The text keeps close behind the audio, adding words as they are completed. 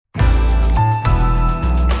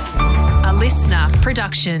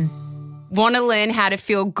production. Want to learn how to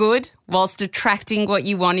feel good whilst attracting what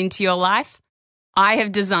you want into your life? I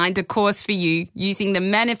have designed a course for you using the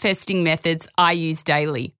manifesting methods I use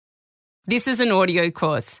daily. This is an audio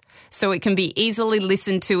course, so it can be easily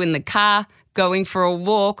listened to in the car, going for a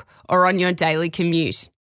walk, or on your daily commute.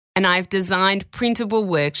 And I've designed printable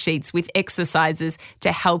worksheets with exercises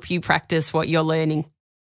to help you practice what you're learning.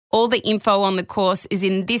 All the info on the course is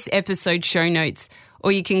in this episode's show notes,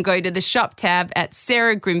 or you can go to the shop tab at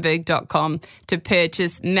sarahgrimberg.com to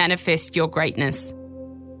purchase Manifest Your Greatness.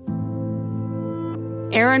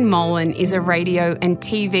 Erin Molan is a radio and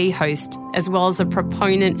TV host, as well as a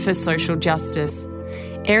proponent for social justice.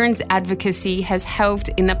 Erin's advocacy has helped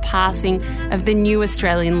in the passing of the new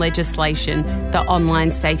Australian legislation, the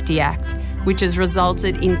Online Safety Act, which has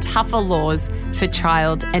resulted in tougher laws for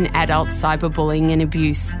child and adult cyberbullying and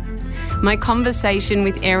abuse. My conversation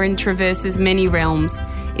with Erin traverses many realms.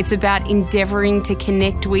 It's about endeavouring to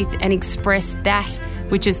connect with and express that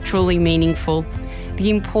which is truly meaningful, the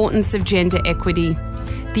importance of gender equity,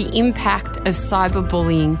 the impact of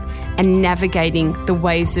cyberbullying, and navigating the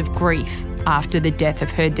waves of grief after the death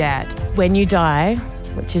of her dad. When you die,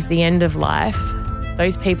 which is the end of life,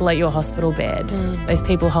 those people at your hospital bed, those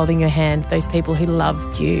people holding your hand, those people who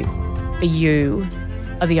loved you for you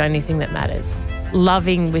are the only thing that matters.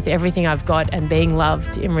 Loving with everything I've got and being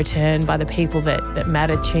loved in return by the people that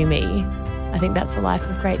matter to me, I think that's a life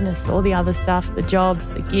of greatness. All the other stuff, the jobs,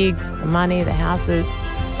 the gigs, the money, the houses,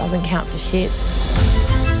 doesn't count for shit.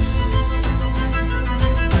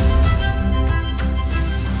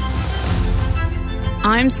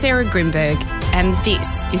 I'm Sarah Grimberg, and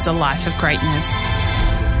this is A Life of Greatness.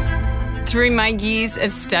 Through my years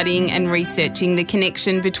of studying and researching the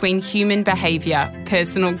connection between human behaviour,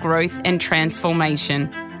 personal growth and transformation,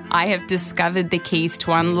 I have discovered the keys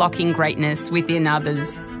to unlocking greatness within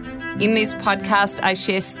others. In this podcast, I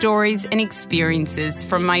share stories and experiences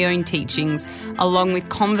from my own teachings, along with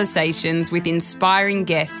conversations with inspiring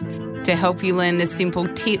guests to help you learn the simple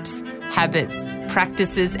tips, habits,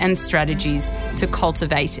 practices and strategies to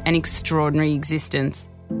cultivate an extraordinary existence.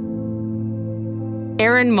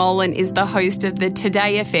 Erin Molan is the host of the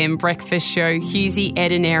Today FM breakfast show Hughesy,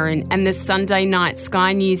 Ed and Erin and the Sunday night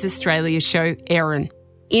Sky News Australia show Erin.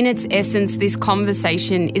 In its essence, this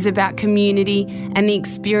conversation is about community and the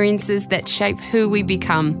experiences that shape who we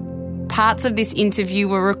become. Parts of this interview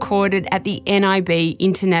were recorded at the NIB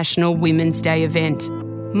International Women's Day event.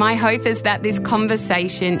 My hope is that this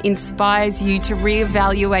conversation inspires you to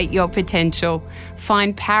reevaluate your potential,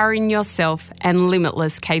 find power in yourself and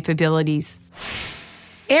limitless capabilities.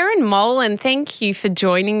 Erin Molan, thank you for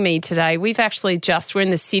joining me today. We're in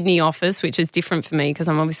the Sydney office, which is different for me because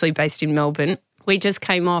I'm obviously based in Melbourne. We just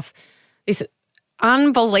came off this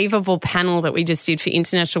unbelievable panel that we just did for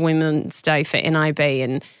International Women's Day for NIB,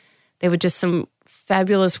 and there were just some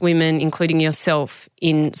fabulous women, including yourself,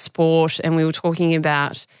 in sport, and we were talking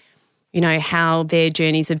about, how their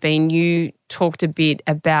journeys have been. You talked a bit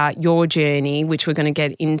about your journey, which we're going to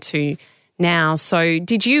get into now. So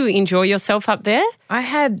did you enjoy yourself up there? I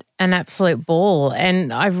had an absolute ball,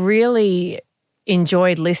 and I really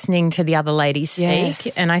enjoyed listening to the other ladies speak.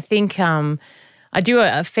 Yes. And I think I do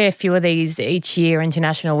a fair few of these each year,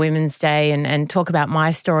 International Women's Day, and talk about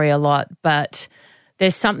my story a lot, but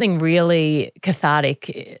there's something really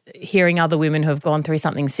cathartic hearing other women who have gone through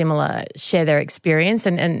something similar share their experience,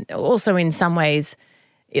 and also in some ways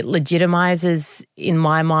it legitimizes in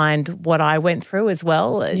my mind what I went through as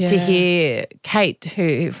well. Yeah. To hear Kate,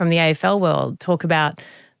 who from the AFL world, talk about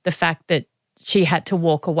the fact that she had to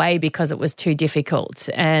walk away because it was too difficult,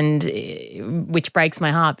 and which breaks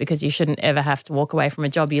my heart because you shouldn't ever have to walk away from a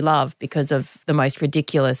job you love because of the most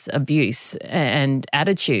ridiculous abuse and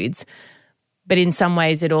attitudes. But in some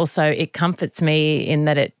ways it comforts me in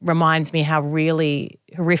that it reminds me how really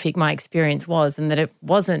horrific my experience was, and that it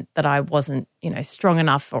wasn't that I wasn't, strong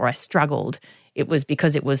enough or I struggled. It was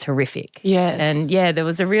because it was horrific. Yes. And there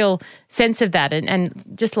was a real sense of that and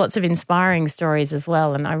just lots of inspiring stories as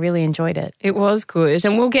well, and I really enjoyed it. It was good,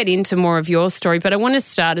 and we'll get into more of your story, but I want to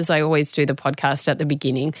start, as I always do the podcast at the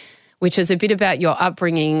beginning, which is a bit about your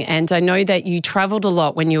upbringing. And I know that you travelled a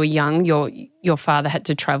lot when you were young. Your father had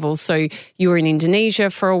to travel, so you were in Indonesia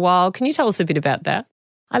for a while. Can you tell us a bit about that?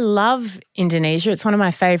 I love Indonesia. It's one of my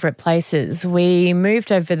favourite places. We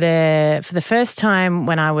moved over there for the first time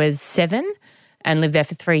when I was 7 and lived there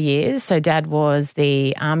for 3 years. So Dad was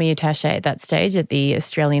the army attaché at that stage at the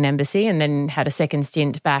Australian Embassy, and then had a second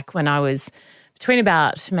stint back when I was between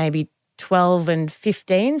about maybe 12 and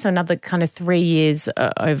 15, so another kind of 3 years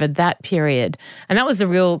over that period. And that was the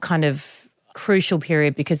real kind of crucial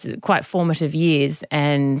period because quite formative years,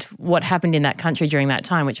 and what happened in that country during that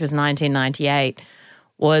time, which was 1998,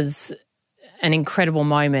 was an incredible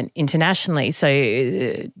moment internationally.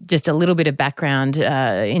 So just a little bit of background,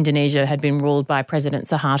 Indonesia had been ruled by President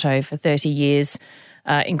Suharto for 30 years,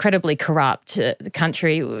 incredibly corrupt, the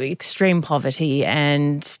country, extreme poverty,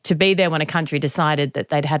 and to be there when a country decided that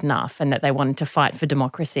they'd had enough and that they wanted to fight for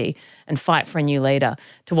democracy and fight for a new leader,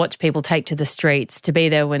 to watch people take to the streets, to be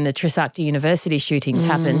there when the Trisakti University shootings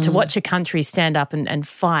happened, to watch a country stand up and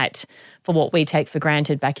fight for what we take for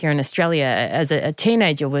granted back here in Australia as a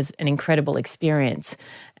teenager was an incredible experience.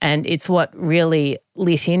 And it's what really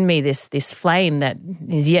lit in me this flame that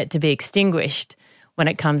is yet to be extinguished when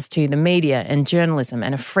it comes to the media and journalism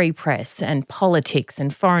and a free press and politics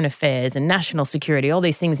and foreign affairs and national security, all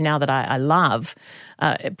these things now that I love,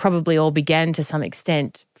 it probably all began to some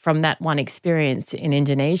extent from that one experience in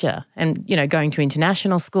Indonesia. And, you know, going to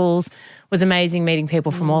international schools was amazing, meeting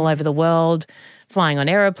people from all over the world, flying on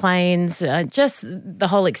aeroplanes, just the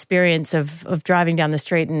whole experience of driving down the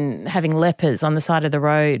street and having lepers on the side of the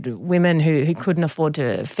road, women who couldn't afford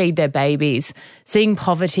to feed their babies, seeing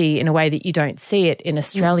poverty in a way that you don't see it in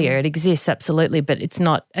Australia. It exists, absolutely, but it's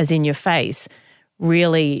not as in your face,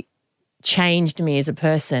 really changed me as a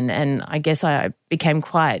person. And I guess I became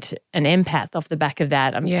quite an empath off the back of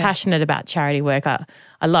that. I'm passionate about charity work.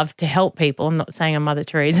 I love to help people. I'm not saying I'm Mother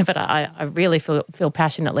Teresa, but I really feel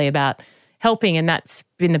passionately about helping, and that's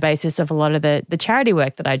been the basis of a lot of the charity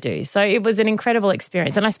work that I do. So it was an incredible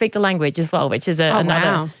experience. And I speak the language as well, which is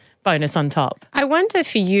another bonus on top. I wonder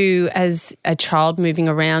for you as a child moving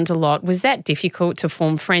around a lot, was that difficult to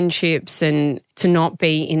form friendships and to not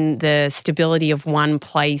be in the stability of one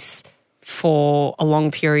place for a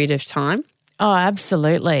long period of time? Oh,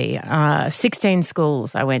 absolutely. 16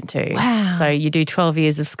 schools I went to. Wow. So you do 12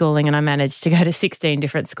 years of schooling and I managed to go to 16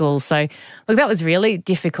 different schools. So, look, that was really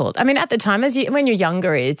difficult. I mean, at the time, when you're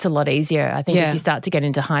younger, it's a lot easier. I think as you start to get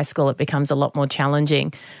into high school, it becomes a lot more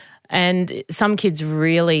challenging. And some kids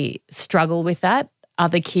really struggle with that.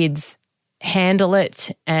 Other kids handle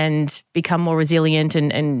it and become more resilient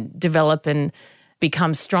and develop and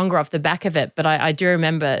become stronger off the back of it. But I do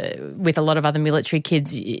remember with a lot of other military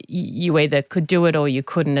kids, you either could do it or you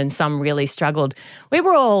couldn't, and some really struggled. We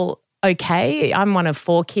were all okay. I'm one of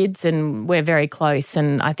 4 kids and we're very close,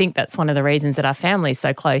 and I think that's one of the reasons that our family is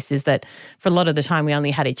so close, is that for a lot of the time we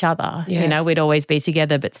only had each other. Yes. You know, we'd always be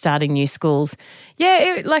together, but starting new schools.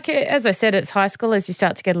 Yeah, as I said, it's high school. As you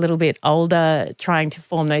start to get a little bit older, trying to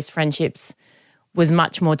form those friendships was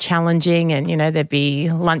much more challenging, and, you know, there'd be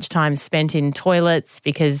lunchtime spent in toilets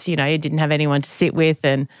because, you know, you didn't have anyone to sit with.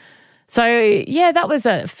 And so, yeah, that was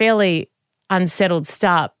a fairly unsettled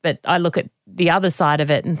start, but I look at the other side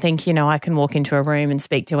of it and think, you know, I can walk into a room and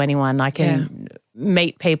speak to anyone. I can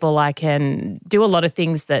meet people. I can do a lot of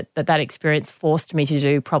things that experience forced me to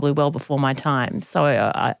do probably well before my time. So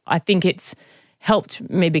I think it's helped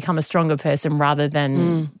me become a stronger person rather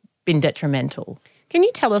than been detrimental. Can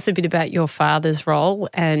you tell us a bit about your father's role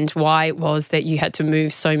and why it was that you had to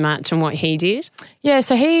move so much and what he did? Yeah,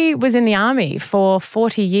 so he was in the army for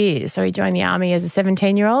 40 years. So he joined the army as a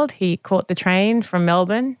 17-year-old. He caught the train from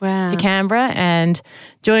Melbourne to Canberra and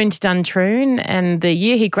joined Duntroon. And the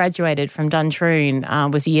year he graduated from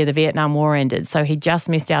Duntroon was the year the Vietnam War ended. So he just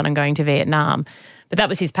missed out on going to Vietnam. But that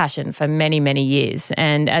was his passion for many, many years.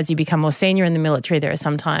 And as you become more senior in the military, there are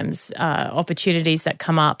sometimes opportunities that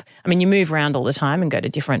come up. I mean, you move around all the time and go to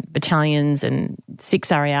different battalions and 6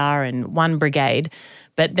 RER and 1 brigade.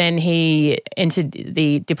 But then he entered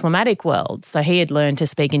the diplomatic world. So he had learned to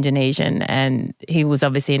speak Indonesian, and he was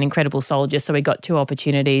obviously an incredible soldier. So he got 2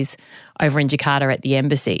 opportunities over in Jakarta at the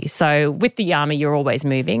embassy. So with the army, you're always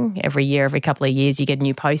moving. Every year, every couple of years, you get a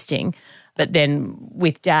new posting. But then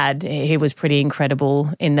with Dad, he was pretty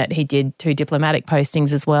incredible in that he did 2 diplomatic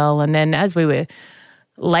postings as well. And then as we were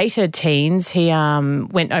later teens, he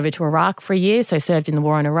went over to Iraq for a year, so served in the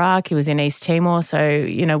war in Iraq. He was in East Timor. So,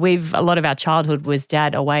 you know, a lot of our childhood was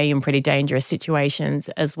Dad away in pretty dangerous situations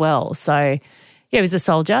as well. So, yeah, he was a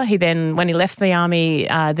soldier. He then, when he left the army,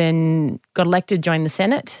 then got elected, joined the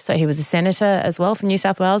Senate. So he was a senator as well from New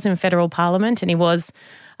South Wales in federal parliament, and he was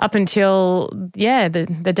up until,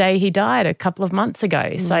 the day he died a couple of months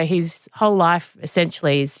ago. So his whole life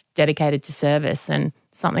essentially is dedicated to service, and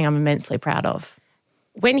something I'm immensely proud of.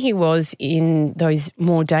 When he was in those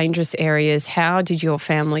more dangerous areas, how did your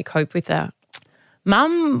family cope with that?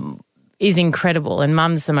 Mum is incredible, and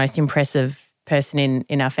Mum's the most impressive person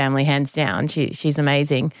in our family, hands down. She's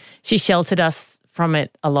amazing. She sheltered us from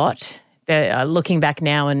it a lot. Looking back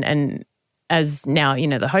now and as now, you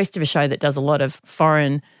know, the host of a show that does a lot of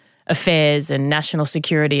foreign affairs and national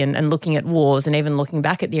security and looking at wars and even looking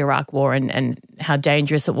back at the Iraq War and how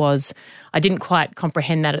dangerous it was. I didn't quite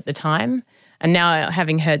comprehend that at the time. And now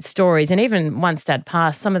having heard stories, and even once Dad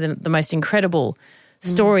passed, some of the most incredible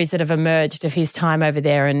stories that have emerged of his time over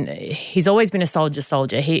there. And he's always been a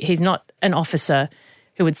soldier. He's not an officer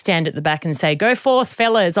who would stand at the back and say, go forth,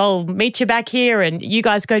 fellas, I'll meet you back here and you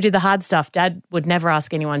guys go do the hard stuff. Dad would never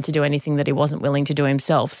ask anyone to do anything that he wasn't willing to do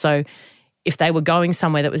himself. So if they were going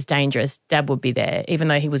somewhere that was dangerous, Dad would be there, even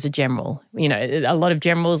though he was a general. You know, a lot of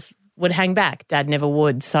generals would hang back. Dad never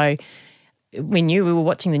would. So we were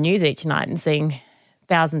watching the news each night and seeing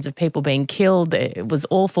thousands of people being killed. It was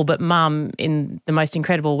awful, but Mum, in the most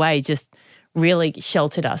incredible way, just really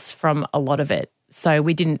sheltered us from a lot of it. So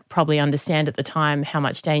we didn't probably understand at the time how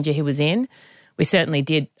much danger he was in. We certainly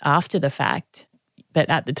did after the fact. But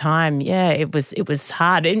at the time, it was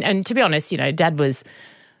hard. And to be honest, you know, Dad was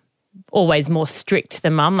always more strict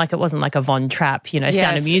than Mum. Like, it wasn't like a Von Trapp, you know,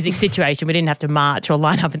 Sound of Music situation. We didn't have to march or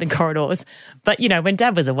line up in the corridors. But, you know, when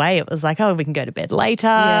Dad was away, it was like, oh, we can go to bed later.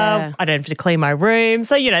 Yeah. I don't have to clean my room.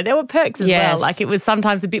 So, you know, there were perks as well. Like, it was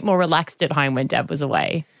sometimes a bit more relaxed at home when Dad was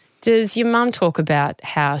away. Does your mum talk about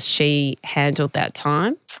how she handled that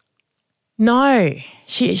time? No,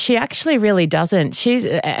 she actually really doesn't.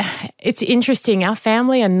 It's interesting. Our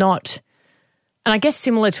family are not, and I guess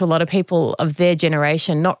similar to a lot of people of their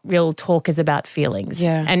generation, not real talkers about feelings.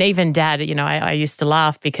 Yeah. And even Dad, you know, I used to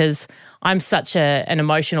laugh because I'm such an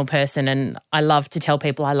emotional person and I love to tell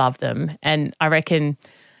people I love them. And I reckon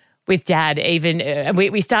with Dad, even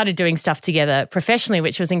we started doing stuff together professionally,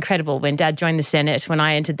 which was incredible. When Dad joined the Senate, when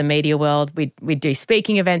I entered the media world, we'd do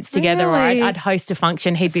speaking events together. Really? Or I'd host a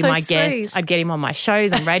function. He'd be So my sweet. guest. I'd get him on my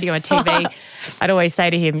shows on radio and TV. I'd always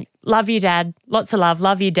say to him, "Love you, Dad. Lots of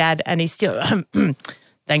love you, Dad." And he's still,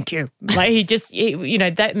 thank you. Like you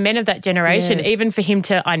know, that men of that generation. Yes. Even for him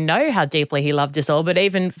to, I know how deeply he loved us all, but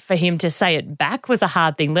even for him to say it back was a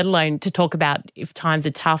hard thing. Let alone to talk about if times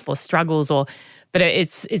are tough or struggles or. But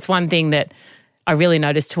it's one thing that I really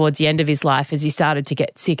noticed towards the end of his life as he started to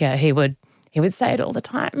get sicker. He would say it all the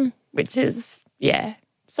time, which is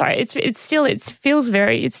Sorry, it's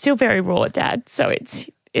still very raw, Dad. So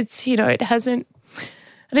it's you know, it hasn't.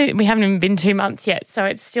 We haven't even been 2 months yet, so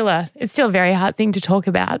it's still a very hard thing to talk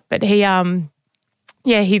about. But he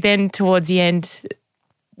then towards the end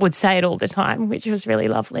would say it all the time, which was really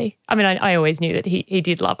lovely. I mean, I always knew that he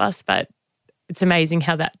did love us, but it's amazing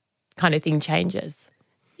how that kind of thing changes.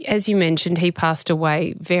 As you mentioned, he passed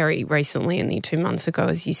away very recently, only 2 months ago,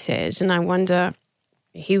 as you said. And I wonder,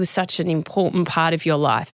 he was such an important part of your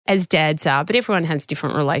life, as dads are, but everyone has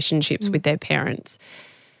different relationships with their parents.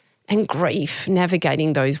 And grief,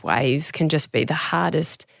 navigating those waves can just be the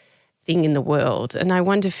hardest thing in the world. And I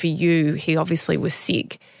wonder for you, he obviously was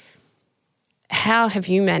sick. How have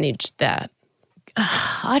you managed that?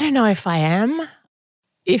 I don't know if I am.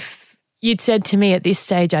 If you'd said to me at this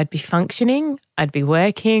stage I'd be functioning, I'd be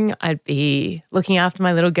working, I'd be looking after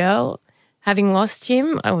my little girl. Having lost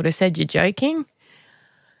him, I would have said you're joking.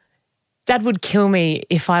 Dad would kill me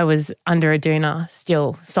if I was under a doona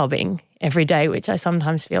still sobbing every day, which I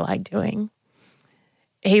sometimes feel like doing.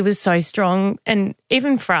 He was so strong. And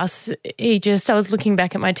even for us, I was looking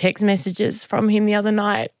back at my text messages from him the other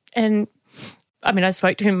night. And I mean, I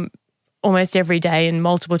spoke to him almost every day and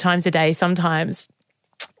multiple times a day sometimes.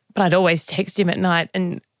 But I'd always text him at night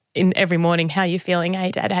and every morning, how you feeling?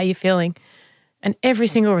 Hey, Dad, how you feeling? And every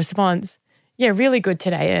single response, yeah, really good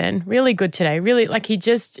today, Erin, really good today. Really, like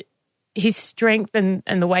his strength and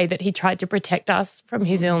the way that he tried to protect us from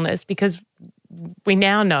his illness, because we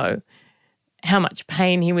now know how much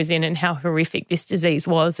pain he was in and how horrific this disease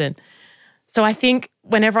was. And so I think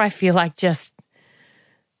whenever I feel like just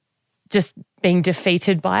being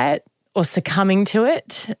defeated by it or succumbing to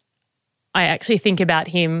it, I actually think about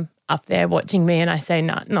him up there watching me and I say,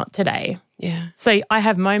 no, not today. Yeah. So I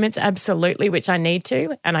have moments absolutely which I need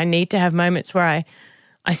to, and I need to have moments where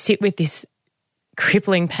I sit with this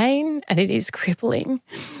crippling pain, and it is crippling.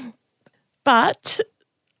 But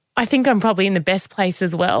I think I'm probably in the best place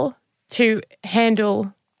as well to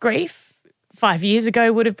handle grief. 5 years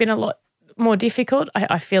ago would have been a lot more difficult.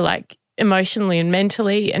 I feel like emotionally and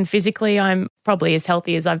mentally and physically I'm probably as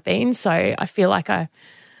healthy as I've been. So I feel like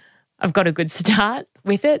I've got a good start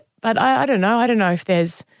with it, but I don't know. I don't know if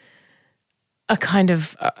there's a kind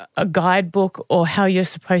of a guidebook or how you're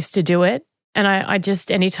supposed to do it. And I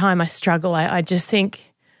just, anytime I struggle, I just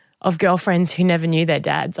think of girlfriends who never knew their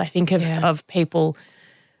dads. I think of people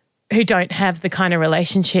who don't have the kind of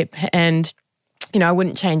relationship, and, you know, I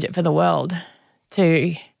wouldn't change it for the world.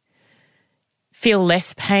 To feel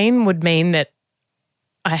less pain would mean that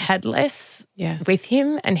I had less with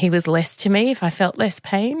him and he was less to me if I felt less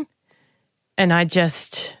pain. And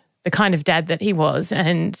the kind of dad that he was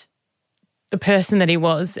and the person that he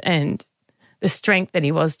was and the strength that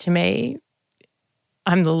he was to me,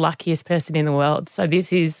 I'm the luckiest person in the world. So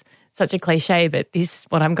this is such a cliche, but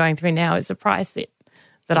what I'm going through now is a price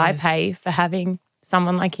that I pay for having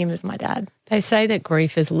someone like him as my dad. They say that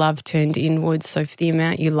grief is love turned inwards, so for the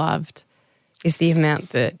amount you loved is the amount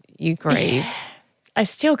that you grieve. Yeah. I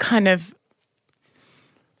still kind of,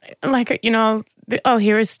 I'll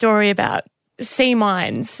hear a story about sea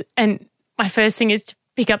mines and my first thing is to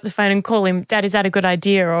pick up the phone and call him, Dad, is that a good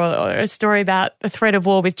idea? Or a story about the threat of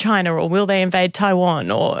war with China, or will they invade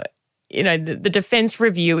Taiwan? Or, the defense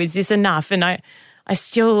review, is this enough? And I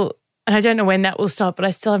don't know when that will stop, but I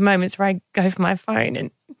still have moments where I go for my phone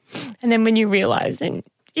and then when you realise, it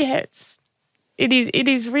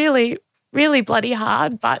is really, really bloody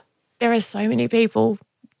hard, but there are so many people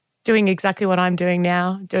doing exactly what I'm doing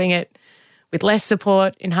now, doing it with less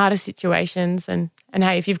support in harder situations. And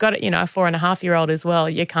hey, if you've got a 4.5-year-old as well,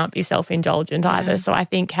 you can't be self-indulgent either. So I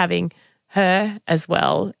think having her as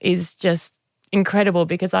well is just incredible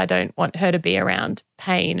because I don't want her to be around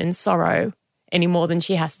pain and sorrow any more than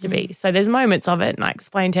she has to be. So there's moments of it, and I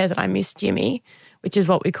explained to her that I miss Jimmy, which is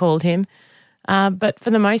what we called him. But for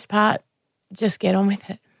the most part, just get on with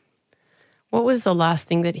it. What was the last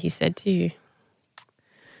thing that he said to you?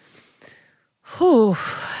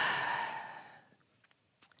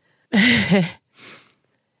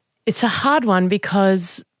 It's a hard one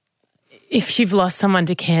because if you've lost someone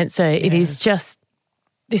to cancer, it is just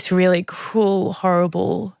this really cruel,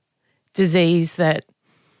 horrible disease that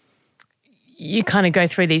you kind of go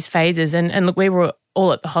through these phases. And look, we were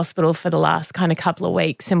all at the hospital for the last kind of couple of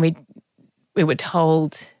weeks and we were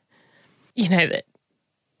told, that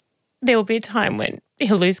there will be a time when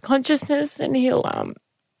he'll lose consciousness and he'll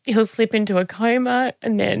slip into a coma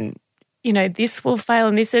and then, this will fail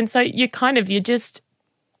and this. And so it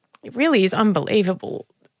really is unbelievable.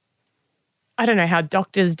 I don't know how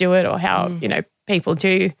doctors do it or how, people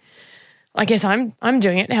do. I guess I'm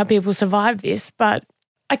doing it, how people survive this. But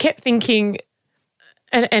I kept thinking,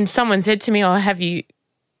 and someone said to me, have you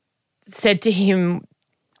said to him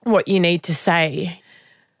what you need to say?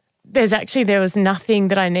 There was nothing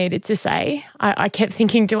that I needed to say. I kept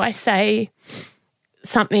thinking, do I say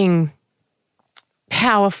something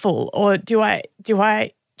powerful or do I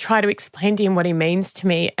try to explain to him what he means to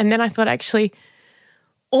me? And then I thought, actually,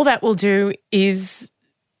 all that will do is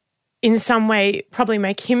in some way probably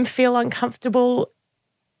make him feel uncomfortable.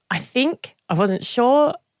 I think. I wasn't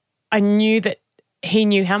sure. I knew that he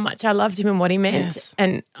knew how much I loved him and what he meant,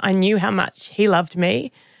 and I knew how much he loved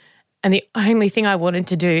me. And the only thing I wanted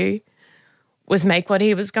to do was make what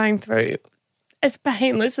he was going through as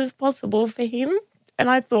painless as possible for him. And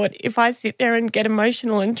I thought if I sit there and get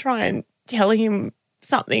emotional and try and tell him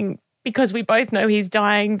something because we both know he's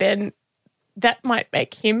dying, then that might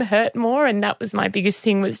make him hurt more. And that was my biggest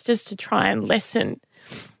thing, was just to try and lessen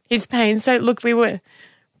his pain. So look, it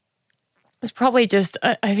was probably just,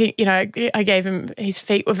 I think, I gave him, his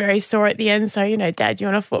feet were very sore at the end. So, Dad, do you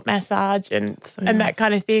want a foot massage and that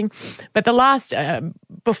kind of thing. But the last,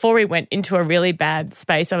 before he went into a really bad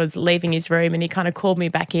space, I was leaving his room and he kind of called me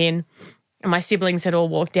back in and my siblings had all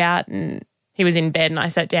walked out and he was in bed and I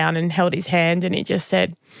sat down and held his hand and he just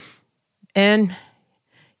said, Erin,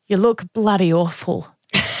 you look bloody awful.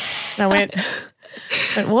 And I went,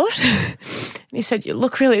 what? And he said, you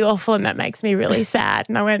look really awful and that makes me really sad.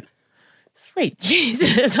 And I went, sweet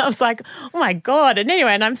Jesus. I was like, oh my God. And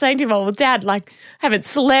anyway, and I'm saying to him, well, Dad, I haven't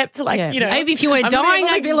slept. Maybe if you weren't dying,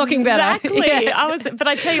 I'd be looking better. Exactly. But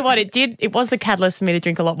I tell you what, it was a catalyst for me to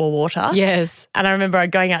drink a lot more water. Yes. And I remember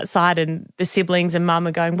going outside and the siblings and Mum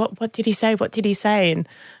are going, what did he say? What did he say? And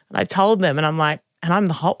I told them and I'm like, and I'm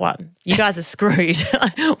the hot one. You guys are screwed.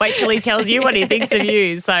 Wait till he tells you what he thinks of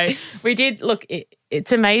you. So we did, look,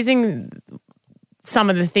 it's amazing some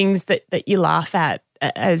of the things that you laugh at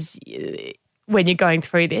as when you're going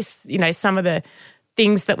through this, some of the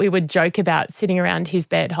things that we would joke about sitting around his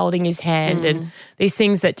bed, holding his hand and these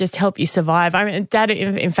things that just help you survive. I mean, Dad,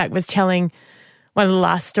 in fact, was telling one of the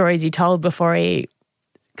last stories he told before he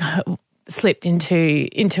slipped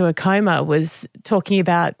into a coma, was talking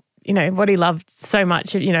about, what he loved so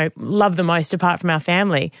much, loved the most apart from our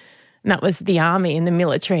family. And that was the army and the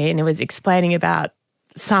military. And it was explaining about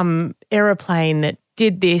some aeroplane that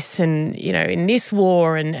did this and, in this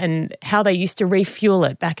war and how they used to refuel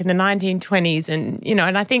it back in the 1920s. And,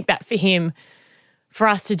 and I think that for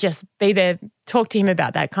us to just be there, talk to him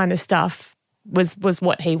about that kind of stuff was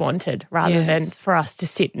what he wanted rather than for us to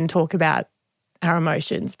sit and talk about our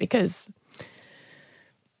emotions, because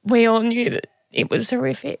we all knew that it was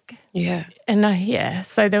horrific. Yeah. And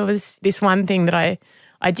so there was this one thing that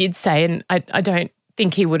I did say, and I don't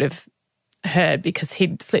think he would have heard because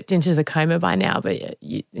he'd slipped into the coma by now, but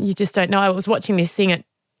you just don't know. I was watching this thing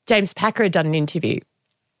James Packer had done an interview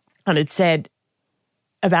and had said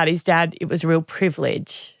about his dad, it was a real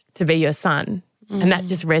privilege to be your son. And that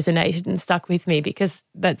just resonated and stuck with me because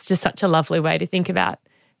that's just such a lovely way to think about,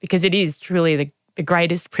 because it is truly the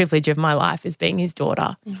greatest privilege of my life is being his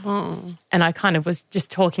daughter. Mm-hmm. And I kind of was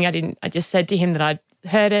just talking. I just said to him that I'd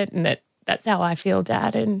heard it and that's how I feel,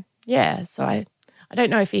 Dad. And so I don't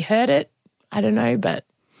know if he heard it. I don't know, but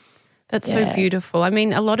that's so beautiful. I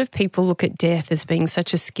mean, a lot of people look at death as being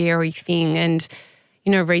such a scary thing. And,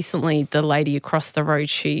 recently the lady across the road,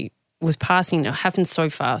 she was passing. It happened so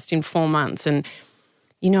fast in 4 months. And,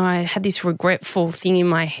 I had this regretful thing in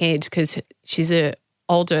my head because she's a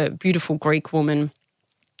older, beautiful Greek woman.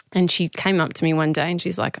 And she came up to me one day and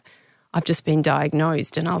she's like, I've just been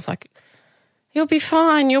diagnosed. And I was like, you'll be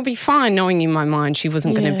fine, knowing in my mind she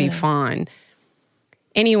wasn't going to be fine.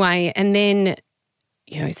 Anyway, and then,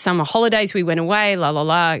 summer holidays, we went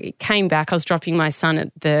away, came back. I was dropping my son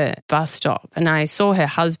at the bus stop and I saw her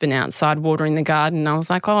husband outside watering the garden. I was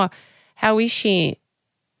like, oh, how is she?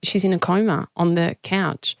 She's in a coma on the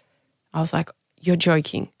couch. I was like, you're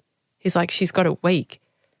joking. He's like, she's got a week.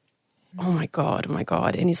 Oh, my God.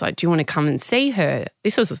 And he's like, do you want to come and see her?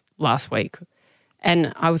 This was last week.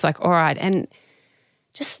 And I was like, all right. And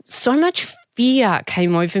just so much fear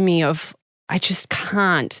came over me of, I just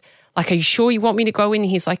can't. Like, are you sure you want me to go in?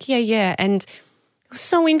 He's like, yeah. And it was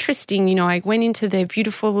so interesting. I went into their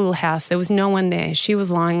beautiful little house. There was no one there. She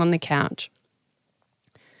was lying on the couch.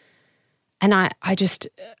 And I just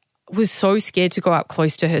was so scared to go up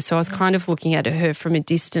close to her. So I was kind of looking at her from a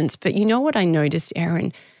distance. But you know what I noticed,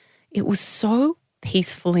 Erin? It was so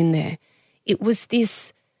peaceful in there. It was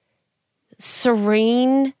this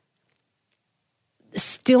serene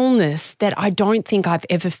stillness that I don't think I've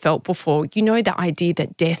ever felt before. The idea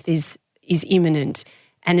that death is imminent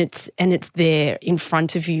and it's there in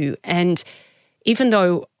front of you. And even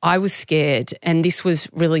though I was scared and this was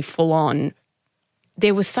really full on,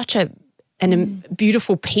 there was such a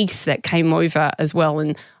beautiful peace that came over as well.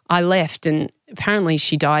 And I left and apparently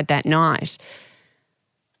she died that night.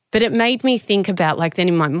 But it made me think about, then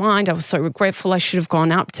in my mind, I was so regretful. I should have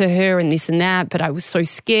gone up to her and this and that, but I was so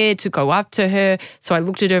scared to go up to her. So I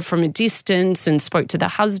looked at her from a distance and spoke to the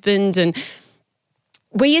husband. And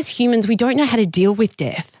we as humans, we don't know how to deal with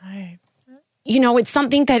death. No. It's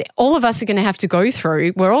something that all of us are going to have to go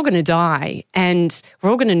through. We're all going to die and we're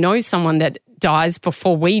all going to know someone that dies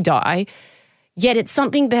before we die. Yet it's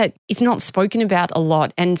something that is not spoken about a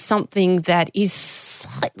lot and something that is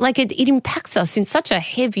it impacts us in such a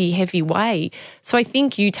heavy, heavy way. So I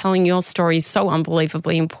think you telling your story is so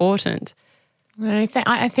unbelievably important.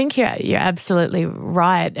 I think you're absolutely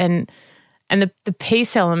right. And the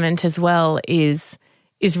peace element as well is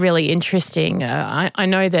really interesting. I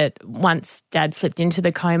know that once Dad slipped into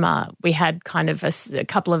the coma, we had kind of a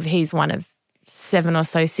couple of, he's one of 7 or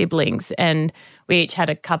so siblings, and we each had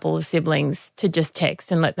a couple of siblings to just text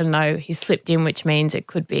and let them know he slipped in, which means it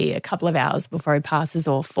could be a couple of hours before he passes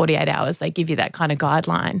or 48 hours. They give you that kind of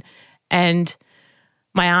guideline. And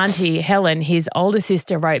my auntie, Helen, his older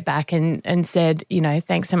sister, wrote back and said,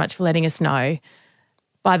 thanks so much for letting us know.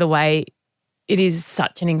 By the way, it is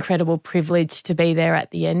such an incredible privilege to be there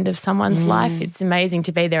at the end of someone's life. It's amazing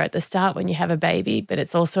to be there at the start when you have a baby, but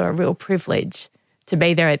it's also a real privilege to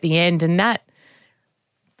be there at the end. And that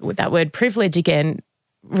word privilege again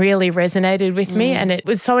really resonated with me, and it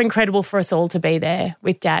was so incredible for us all to be there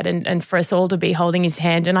with Dad and for us all to be holding his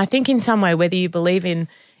hand. And I think in some way, whether you believe in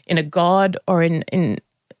a God or in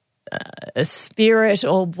a spirit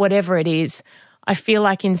or whatever it is, I feel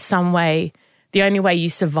like in some way the only way you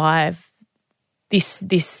survive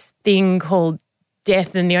this thing called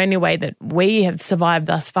death, and the only way that we have survived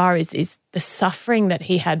thus far is the suffering that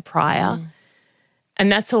he had prior. And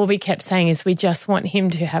that's all we kept saying is we just want him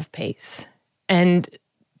to have peace. And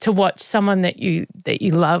to watch someone that you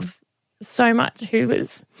love so much who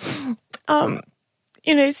was,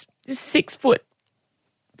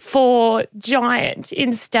 6'4" giant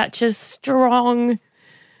in stature, strong,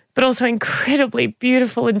 but also incredibly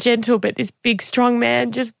beautiful and gentle, but this big, strong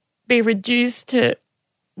man just be reduced to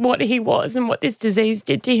what he was and what this disease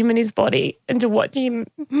did to him and his body, and to watch him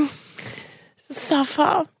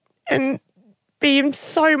suffer and be in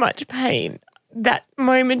so much pain. That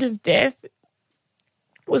moment of death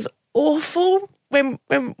was awful when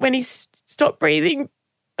he stopped breathing,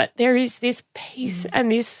 but there is this peace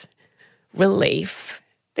and this relief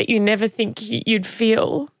that you never think you'd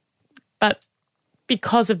feel. But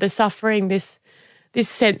because of the suffering, this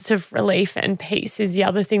sense of relief and peace is the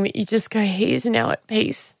other thing that you just go, he is now at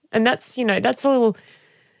peace. And that's, that's all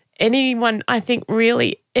anyone I think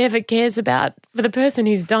really ever cares about. For the person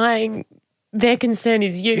who's dying, their concern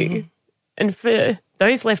is you. Mm-hmm. And for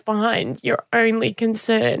those left behind, your only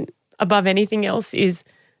concern above anything else is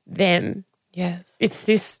them. Yes. It's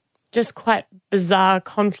this just quite bizarre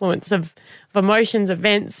confluence of emotions,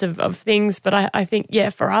 events, of things. But I think,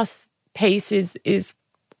 for us, peace is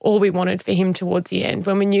all we wanted for him towards the end.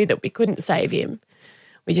 When we knew that we couldn't save him,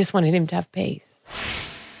 we just wanted him to have peace.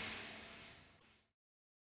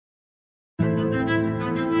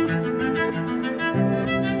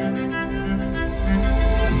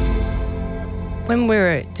 When we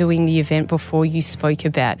were doing the event before, you spoke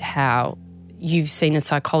about how you've seen a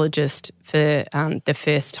psychologist for the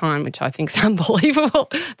first time, which I think is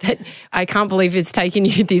unbelievable. That I can't believe it's taken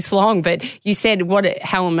you this long. But you said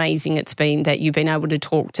how amazing it's been that you've been able to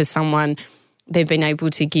talk to someone. They've been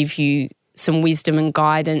able to give you some wisdom and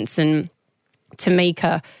guidance. And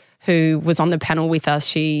Tamika, who was on the panel with us,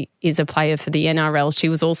 she is a player for the NRL. She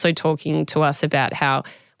was also talking to us about how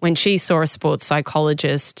when she saw a sports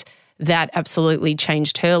psychologist, that absolutely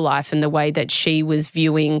changed her life and the way that she was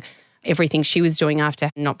viewing everything she was doing after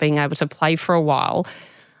not being able to play for a while.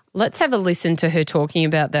 Let's have a listen to her talking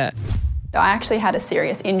about that. I actually had a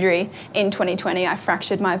serious injury in 2020. I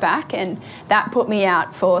fractured my back, and that put me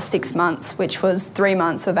out for 6 months, which was 3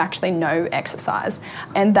 months of actually no exercise.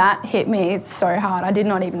 And that hit me so hard. I did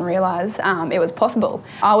not even realise it was possible.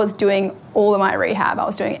 I was doing all of my rehab. I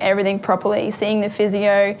was doing everything properly, seeing the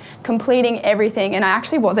physio, completing everything, and I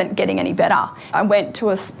actually wasn't getting any better. I went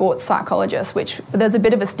to a sports psychologist, which there's a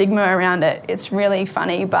bit of a stigma around it. It's really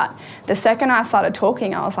funny, but the second I started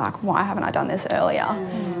talking, I was like, why haven't I done this earlier?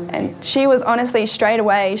 And she was honestly straight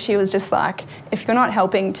away, she was just like, if you're not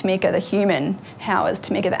helping Tamika the human, how is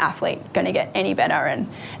Tamika the athlete going to get any better? And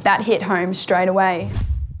that hit home straight away.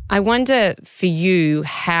 I wonder for you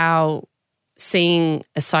how seeing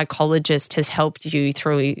a psychologist has helped you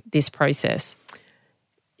through this process.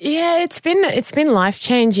 Yeah, it's been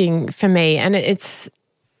life-changing for me, and it's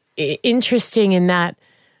interesting in that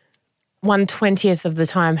 1/20th of the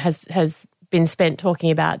time has been spent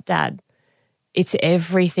talking about Dad. It's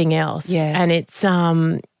everything else. Yes.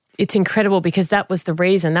 And it's incredible because that was the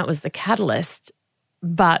reason, that was the catalyst.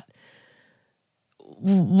 But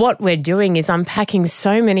what we're doing is unpacking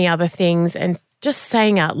so many other things and just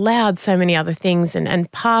saying out loud so many other things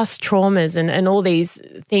and past traumas and all these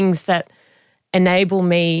things that enable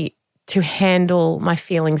me to handle my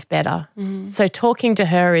feelings better. Mm. So talking to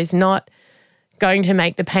her is not going to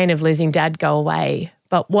make the pain of losing Dad go away,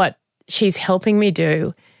 but what she's helping me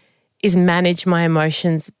do is manage my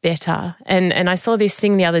emotions better. And I saw this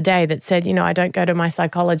thing the other day that said, I don't go to my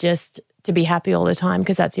psychologist to be happy all the time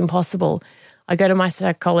because that's impossible. I go to my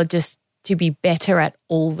psychologist to be better at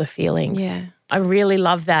all the feelings. Yeah. I really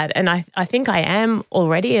love that. And I think I am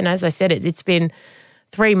already. And as I said, it's been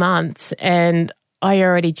 3 months and I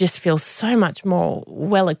already just feel so much more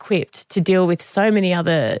well-equipped to deal with so many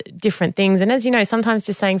other different things. And as you know, sometimes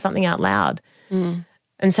just saying something out loud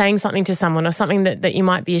and saying something to someone or something that you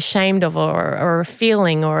might be ashamed of or a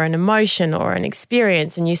feeling or an emotion or an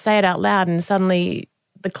experience, and you say it out loud and suddenly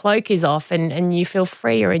the cloak is off and you feel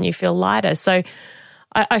freer and you feel lighter. So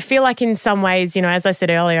I feel like in some ways, as I said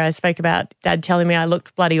earlier, I spoke about Dad telling me I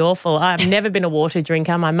looked bloody awful. I've never been a water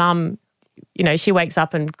drinker. My mum, she wakes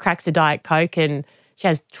up and cracks a Diet Coke and she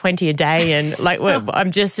has 20 a day and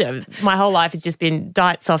I'm just, my whole life has just been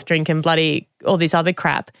diet soft drink and bloody all this other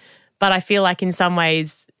crap. But I feel like in some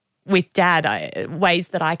ways with Dad, ways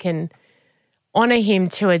that I can honour him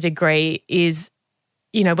to a degree is,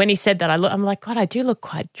 when he said that, I'm like, God, I do look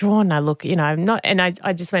quite drawn. I look, I'm not, and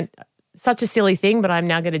I just went, such a silly thing, but I'm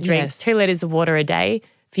now going to drink 2 liters of water a day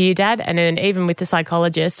for you, Dad. And then even with the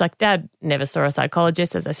psychologist, like Dad never saw a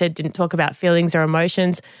psychologist, as I said, didn't talk about feelings or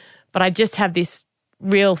emotions. But I just have this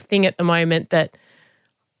real thing at the moment that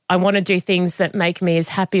I want to do things that make me as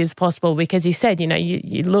happy as possible because he said,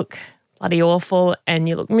 you look bloody awful and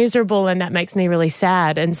you look miserable and that makes me really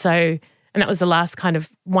sad. And that was the last kind of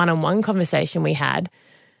one-on-one conversation we had.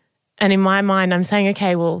 And in my mind, I'm saying,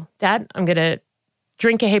 okay, well, Dad, I'm going to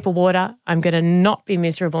drink a heap of water. I'm going to not be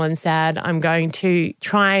miserable and sad. I'm going to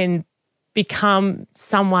try and become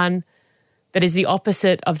someone that is the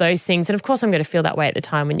opposite of those things. And of course, I'm going to feel that way at the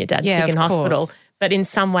time when your dad's sick in hospital. But in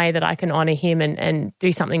some way that I can honour him and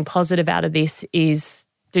do something positive out of this is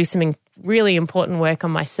do some really important work on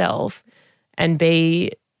myself and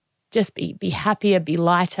be happier, be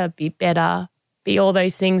lighter, be better, be all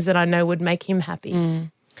those things that I know would make him happy.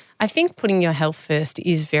 I think putting your health first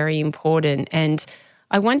is very important. And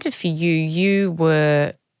I wonder for you, you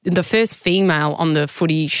were the first female on the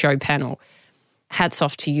footy show panel. Hats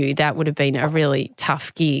off to you. That would have been a really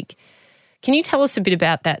tough gig. Can you tell us a bit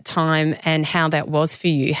about that time and how that was for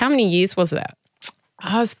you? How many years was that?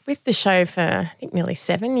 I was with the show for, I think, nearly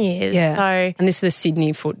 7 years. Yeah. So, and this is the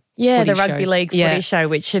Sydney footy the show. rugby league footy show,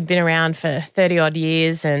 which had been around for 30-odd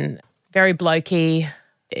years and very blokey.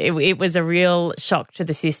 It was a real shock to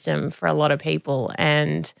the system for a lot of people,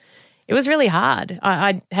 and it was really hard.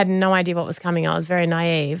 I had no idea what was coming. I was very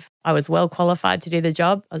naive. I was well qualified to do the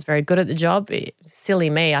job. I was very good at the job. Silly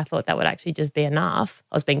me, I thought that would actually just be enough.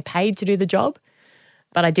 I was being paid to do the job,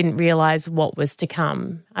 but I didn't realise what was to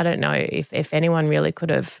come. I don't know if anyone really could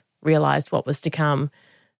have realised what was to come,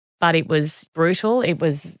 but it was brutal. It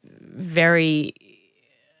was very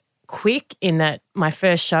quick in that my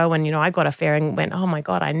first show when, I got off air and went, oh my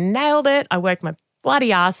God, I nailed it. I worked my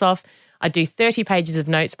bloody ass off. I do 30 pages of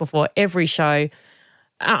notes before every show.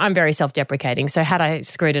 I'm very self-deprecating, so had I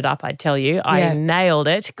screwed it up, I'd tell you. I nailed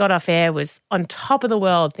it, got off air, was on top of the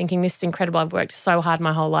world thinking this is incredible. I've worked so hard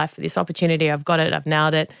my whole life for this opportunity. I've got it, I've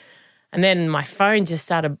nailed it. And then my phone just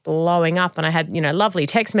started blowing up and I had, lovely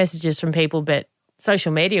text messages from people, but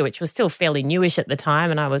social media, which was still fairly newish at the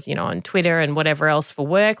time, and I was, on Twitter and whatever else for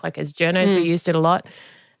work, like as journos we used it a lot,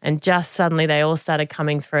 and just suddenly they all started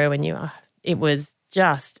coming through and it was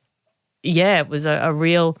just, it was a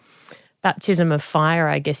real baptism of fire,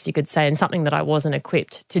 I guess you could say, and something that I wasn't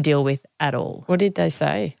equipped to deal with at all. What did they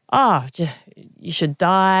say? Oh, just, you should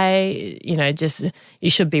die, you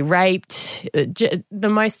should be raped, the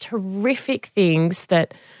most horrific things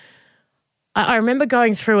that I remember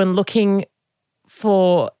going through and looking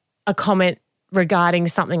for a comment regarding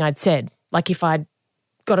something I'd said, like if I'd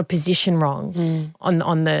got a position wrong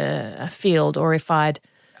on the field, or if I'd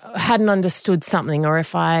hadn't understood something, or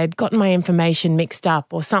if I'd gotten my information mixed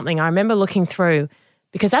up or something. I remember looking through,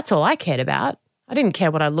 because that's all I cared about. I didn't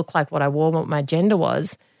care what I looked like, what I wore, what my gender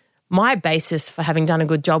was. My basis for having done a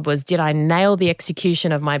good job was, did I nail the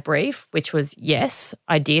execution of my brief, which was yes,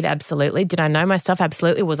 I did, absolutely. Did I know my stuff?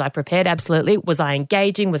 Absolutely. Was I prepared? Absolutely. Was I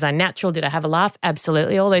engaging? Was I natural? Did I have a laugh?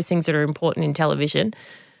 Absolutely. All those things that are important in television.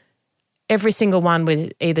 Every single one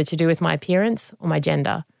with either to do with my appearance or my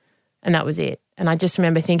gender, and that was it. And I just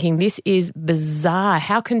remember thinking, this is bizarre.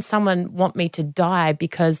 How can someone want me to die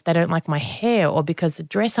because they don't like my hair, or because the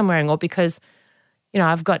dress I'm wearing, or because,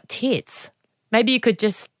 I've got tits? Maybe you could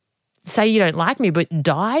just say you don't like me, but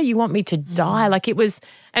die? You want me to die? Like it was,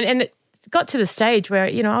 and it got to the stage where,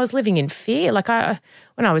 I was living in fear. Like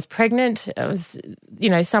when I was pregnant, I was,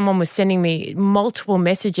 someone was sending me multiple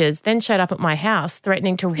messages, then showed up at my house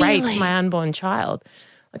threatening to rape my unborn child.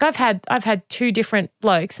 Like I've had two different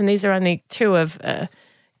blokes, and these are only two of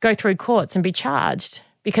go through courts and be charged,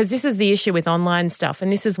 because this is the issue with online stuff, and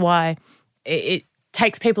this is why it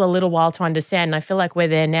takes people a little while to understand. And I feel like we're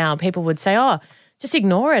there now. People would say, oh, just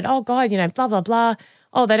ignore it. Oh, God, blah, blah, blah.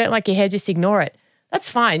 Oh, they don't like your hair, just ignore it. That's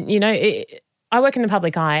fine. I work in the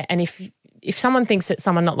public eye, and if someone thinks that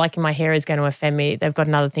someone not liking my hair is going to offend me, they've got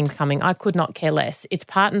another thing coming. I could not care less. It's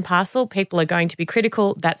part and parcel. People are going to be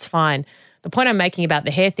critical. That's fine. The point I'm making about the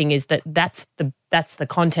hair thing is that that's the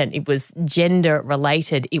content. It was gender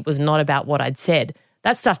related. It was not about what I'd said.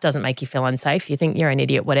 That stuff doesn't make you feel unsafe. You think you're an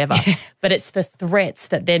idiot, whatever. But it's the threats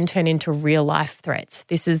that then turn into real life threats.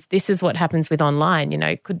 This is what happens with online.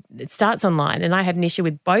 It starts online, and I had an issue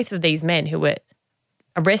with both of these men who were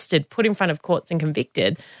arrested, put in front of courts and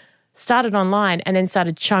convicted. Started online and then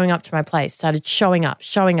started showing up to my place, started showing up.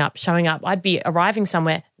 I'd be arriving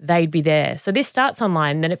somewhere, they'd be there. So this starts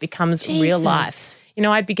online, then it becomes real life.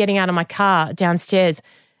 I'd be getting out of my car downstairs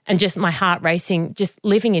and just my heart racing, just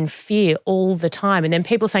living in fear all the time. And then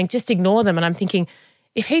people saying, just ignore them. And I'm thinking,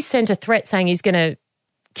 if he sent a threat saying he's going to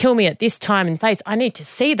kill me at this time and place, I need to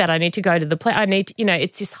see that. I need to go to the place. I need to,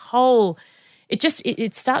 it's this whole...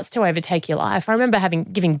 It starts to overtake your life. I remember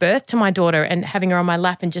giving birth to my daughter and having her on my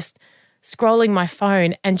lap and just scrolling my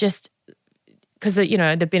phone, and just because,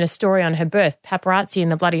 there'd been a story on her birth, paparazzi in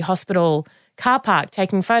the bloody hospital car park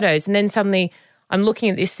taking photos, and then suddenly I'm looking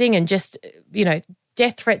at this thing and just,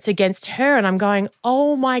 death threats against her, and I'm going,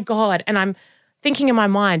 oh my God. And I'm thinking in my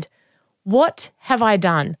mind, what have I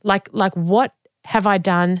done? Like what have I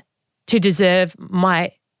done to deserve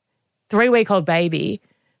my 3-week-old baby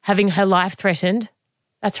having her life threatened?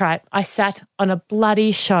 That's right. I sat on a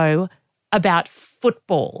bloody show about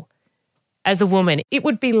football as a woman. It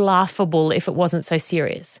would be laughable if it wasn't so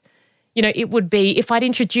serious. It would be if I'd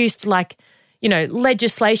introduced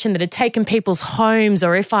legislation that had taken people's homes,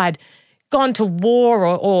 or if I'd gone to war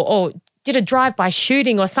or did a drive-by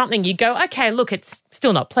shooting or something, you go, okay, look, it's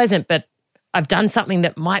still not pleasant, but I've done something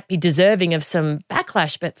that might be deserving of some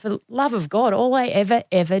backlash. But for the love of God, all I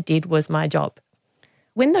ever did was my job.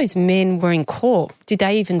 When those men were in court, did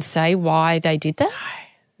they even say why they did that?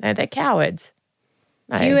 No, they're cowards.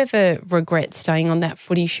 No. Do you ever regret staying on that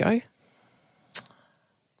footy show?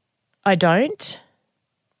 I don't.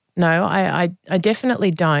 No, I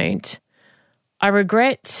definitely don't. I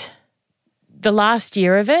regret the last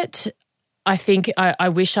year of it. I think I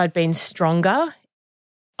wish I'd been stronger.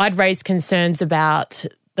 I'd raised concerns about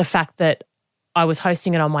the fact that I was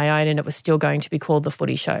hosting it on my own and it was still going to be called The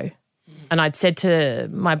Footy Show. And I'd said to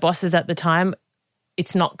my bosses at the time,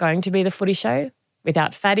 it's not going to be The Footy Show.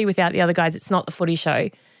 Without Fatty, without the other guys, it's not The Footy Show.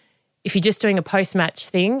 If you're just doing a post-match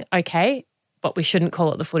thing, okay, but we shouldn't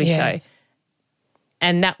call it The Footy Show.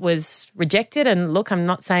 And that was rejected. And look, I'm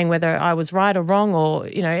not saying whether I was right or wrong or,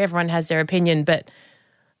 you know, everyone has their opinion, but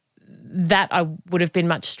that I would have been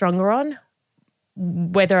much stronger on.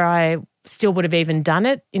 Whether I still would have even done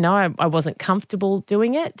it, you know, I wasn't comfortable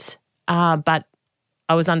doing it, but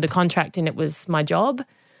I was under contract and it was my job.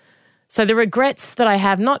 So the regrets that I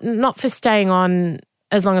have, not for staying on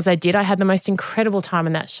as long as I did, I had the most incredible time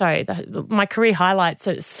in that show. My career highlights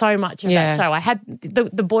so much of that show. I had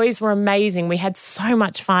the boys were amazing. We had so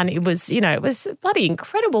much fun. It was, you know, it was a bloody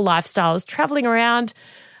incredible lifestyle. I was traveling around.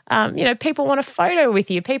 You know, people want a photo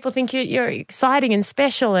with you. People think you're exciting and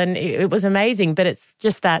special, and it was amazing. But it's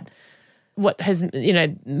just that what has, you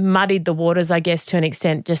know, muddied the waters, I guess, to an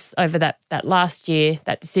extent, just over that last year,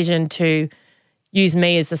 that decision to use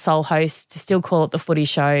me as the sole host, to still call it The Footy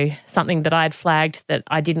Show, something that I'd flagged that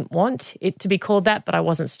I didn't want it to be called that, but I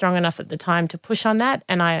wasn't strong enough at the time to push on that,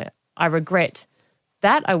 and I regret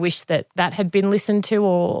that. I wish that had been listened to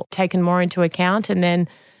or taken more into account, and then,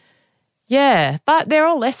 yeah, but they're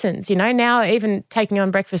all lessons, you know. Now even taking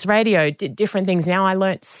on breakfast radio, did different things. Now I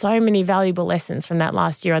learnt so many valuable lessons from that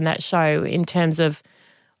last year on that show in terms of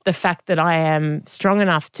the fact that I am strong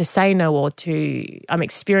enough to say no, or I'm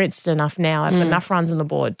experienced enough now. I've got enough runs on the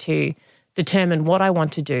board to determine what I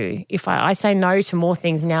want to do. If I say no to more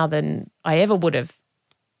things now than I ever would have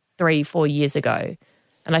 3-4 years ago.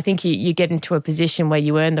 And I think you get into a position where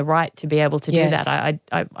you earn the right to be able to do that.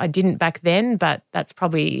 I didn't back then, but that's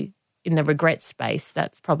probably in the regret space,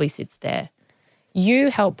 that's probably sits there. You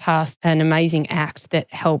helped pass an amazing act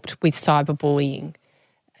that helped with cyberbullying.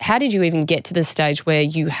 How did you even get to the stage where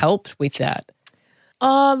you helped with that?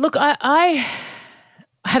 Look, I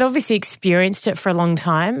had obviously experienced it for a long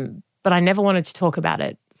time, but I never wanted to talk about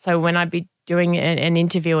it. So when I'd be doing an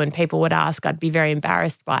interview and people would ask, I'd be very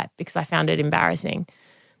embarrassed by it because I found it embarrassing.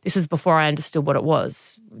 This is before I understood what it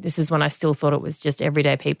was. This is when I still thought it was just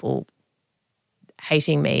everyday people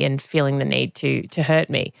hating me and feeling the need to hurt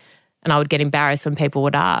me. And I would get embarrassed when people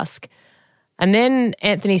would ask. And then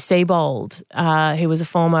Anthony Seibold, who was a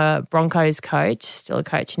former Broncos coach, still a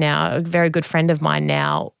coach now, a very good friend of mine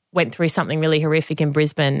now, went through something really horrific in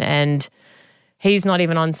Brisbane, and he's not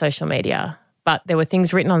even on social media. But there were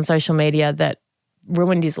things written on social media that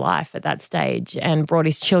ruined his life at that stage and brought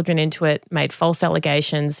his children into it, made false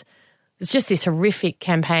allegations. It's just this horrific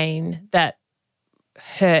campaign that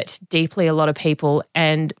hurt deeply a lot of people.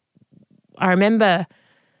 And I remember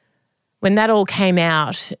when that all came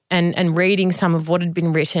out and reading some of what had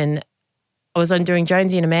been written, I was on doing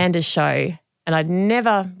Jonesy and Amanda's show, and I'd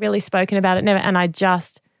never really spoken about it, and I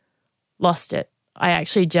just lost it. I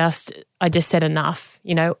just said enough,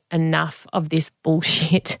 you know, enough of this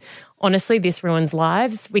bullshit. Honestly, this ruins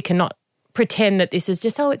lives. We cannot pretend that this is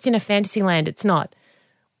just, it's in a fantasy land. It's not.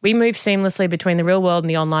 We move seamlessly between the real world and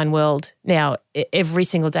the online world now every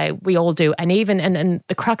single day. We all do. And and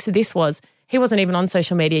the crux of this was, he wasn't even on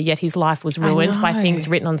social media, yet his life was ruined by things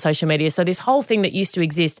written on social media. So this whole thing that used to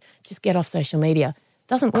exist, just get off social media,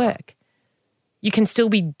 doesn't work. You can still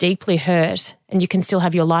be deeply hurt and you can still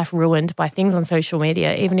have your life ruined by things on social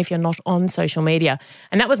media, even if you're not on social media.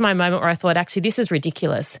 And that was my moment where I thought, actually, this is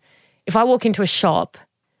ridiculous. If I walk into a shop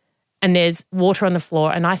and there's water on the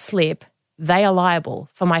floor and I slip, they are liable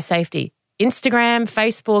for my safety. Instagram,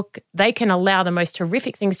 Facebook, they can allow the most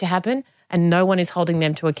horrific things to happen and no one is holding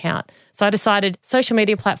them to account. So I decided social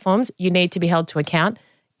media platforms, you need to be held to account.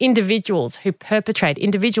 Individuals who perpetrate,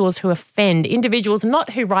 individuals who offend, individuals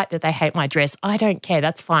not who write that they hate my dress. I don't care.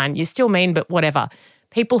 That's fine. You're still mean, but whatever.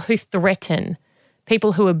 People who threaten,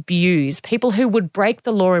 people who abuse, people who would break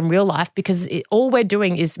the law in real life because all we're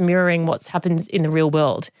doing is mirroring what happens in the real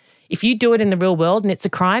world. If you do it in the real world and it's a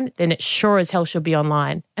crime, then it sure as hell should be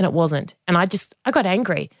online. And it wasn't. And I got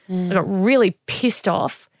angry. I got really pissed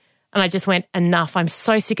off And I just went, enough. I'm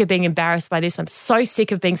so sick of being embarrassed by this. I'm so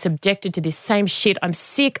sick of being subjected to this same shit. I'm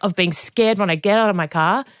sick of being scared when I get out of my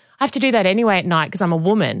car. I have to do that anyway at night because I'm a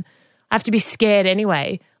woman. I have to be scared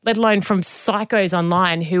anyway, let alone from psychos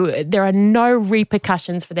online who there are no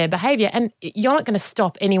repercussions for their behaviour. And you're not going to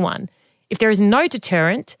stop anyone. If there is no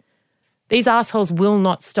deterrent, these assholes will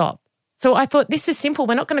not stop. So I thought, this is simple.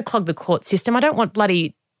 We're not going to clog the court system. I don't want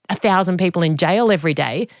bloody 1,000 people in jail every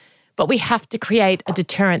day. But we have to create a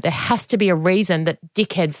deterrent. There has to be a reason that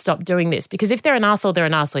dickheads stop doing this. Because if they're an arsehole, they're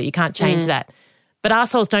an arsehole. You can't change that. But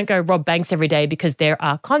arseholes don't go rob banks every day because there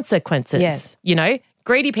are consequences. Yes. You know,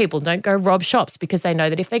 greedy people don't go rob shops because they know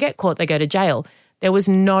that if they get caught, they go to jail. There was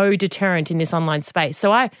no deterrent in this online space.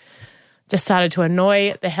 So I just started to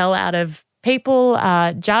annoy the hell out of people.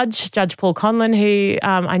 Judge Paul Conlon, who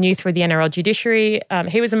I knew through the NRL judiciary,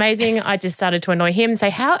 he was amazing. I just started to annoy him and say,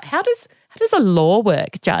 how does the law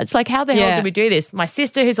work, Judge? Like, how the hell do we do this? My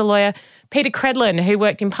sister, who's a lawyer, Peter Credlin, who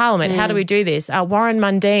worked in Parliament, how do we do this? Warren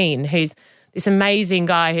Mundine, who's this amazing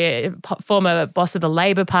guy, former boss of the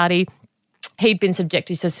Labor Party. He'd been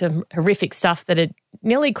subjected to some horrific stuff that had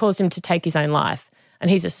nearly caused him to take his own life. And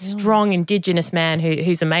he's a strong Indigenous man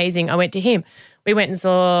who's amazing. I went to him. We went and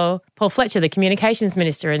saw Paul Fletcher, the communications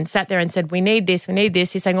minister, and sat there and said, we need this.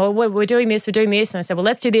 He's saying, oh, we're doing this. And I said, well,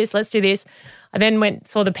 let's do this. I then went and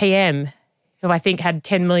saw the PM, who I think had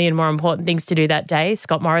 10 million more important things to do that day,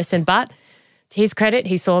 Scott Morrison. But to his credit,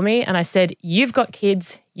 he saw me and I said, you've got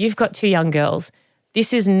kids, you've got 2 young girls.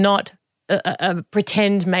 This is not a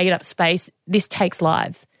pretend made-up space. This takes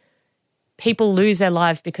lives. People lose their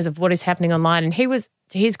lives because of what is happening online. And he was,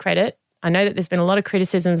 to his credit, I know that there's been a lot of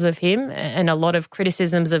criticisms of him and a lot of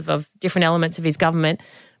criticisms of different elements of his government.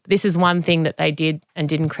 This is one thing that they did and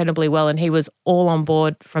did incredibly well, and he was all on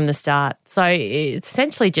board from the start. So it's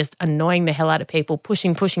essentially just annoying the hell out of people,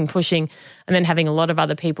 pushing, and then having a lot of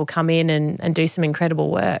other people come in and do some incredible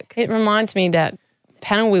work. It reminds me that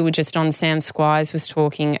panel we were just on, Sam Squires was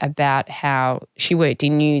talking about how she worked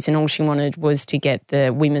in news and all she wanted was to get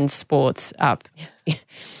the women's sports up.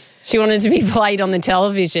 She wanted to be played on the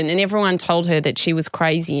television and everyone told her that she was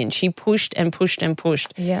crazy and she pushed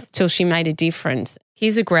till she made a difference.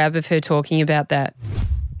 Here's a grab of her talking about that.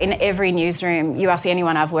 In every newsroom, you ask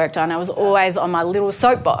anyone I've worked on, I was always on my little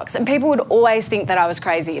soapbox and people would always think that I was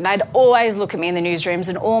crazy and they'd always look at me in the newsrooms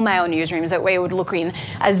and all male newsrooms that we would look in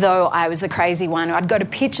as though I was the crazy one. I'd go to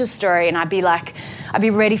pitch a story and I'd be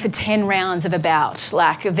ready for 10 rounds of about,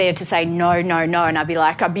 like of there to say no, and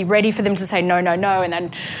I'd be ready for them to say no, and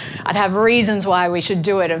then I'd have reasons why we should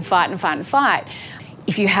do it and fight.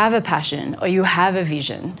 If you have a passion or you have a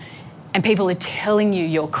vision, and people are telling you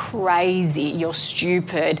you're crazy, you're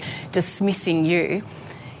stupid, dismissing you,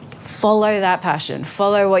 follow that passion,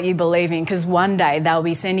 follow what you believe in, because one day they'll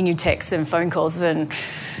be sending you texts and phone calls and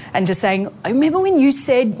just saying, I remember when you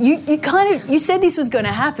said, you said this was going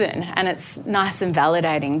to happen, and it's nice and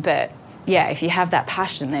validating. But yeah, if you have that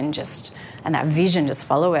passion and that vision, just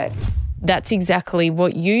follow it. That's exactly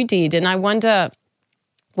what you did. And I wonder,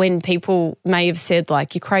 when people may have said,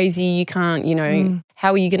 like, you're crazy, you can't,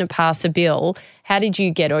 how are you going to pass a bill? How did you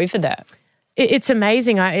get over that? It's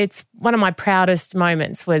amazing. It's one of my proudest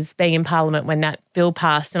moments was being in Parliament when that bill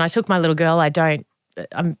passed. And I took my little girl.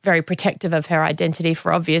 I'm very protective of her identity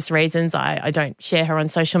for obvious reasons. I don't share her on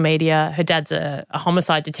social media. Her dad's a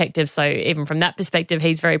homicide detective, so even from that perspective,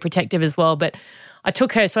 he's very protective as well. But I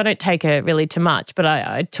took her, so I don't take her really too much, but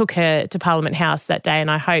I took her to Parliament House that day, and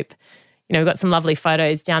I hope, we've got some lovely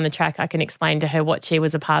photos down the track. I can explain to her what she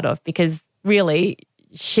was a part of, because really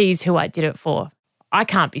she's who I did it for. I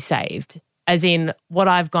can't be saved, as in what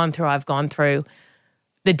I've gone through.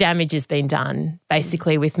 The damage has been done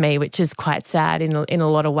basically with me, which is quite sad in a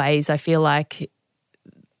lot of ways. I feel like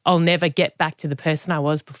I'll never get back to the person I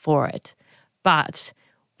was before it. But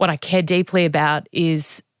what I care deeply about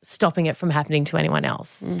is stopping it from happening to anyone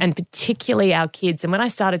else, and particularly our kids. And when I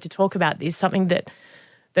started to talk about this, something that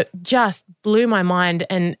just blew my mind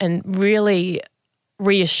and really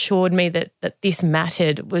reassured me that this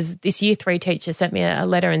mattered was this Year 3 teacher sent me a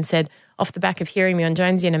letter and said, off the back of hearing me on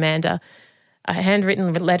Jonesy and Amanda, a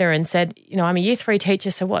handwritten letter and said, I'm a Year 3 teacher,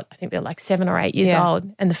 so what? I think they're like 7 or 8 years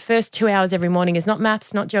old. And the first 2 hours every morning is not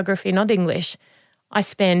maths, not geography, not English. I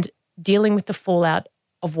spend dealing with the fallout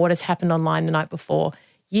of what has happened online the night before.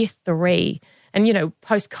 Year 3. And,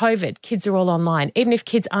 post-COVID, kids are all online. Even if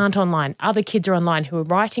kids aren't online, other kids are online who are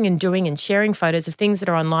writing and doing and sharing photos of things that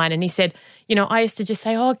are online. And he said, I used to just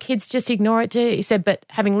say, oh, kids, just ignore it. He said, but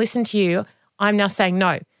having listened to you, I'm now saying,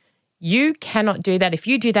 no, you cannot do that. If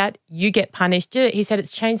you do that, you get punished. He said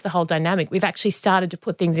it's changed the whole dynamic. We've actually started to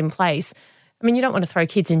put things in place I mean, you don't want to throw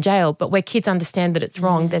kids in jail, but where kids understand that it's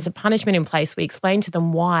wrong, there's a punishment in place. We explain to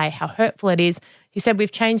them why, how hurtful it is. He said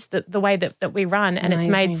we've changed the way that we run, and It's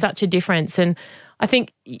made such a difference. And I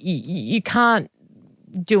think you can't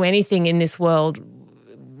do anything in this world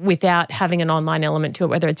without having an online element to it,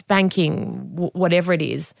 whether it's banking, whatever it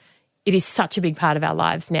is. It is such a big part of our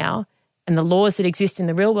lives now. And the laws that exist in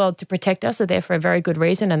the real world to protect us are there for a very good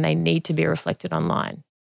reason, and they need to be reflected online.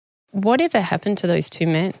 Whatever happened to those two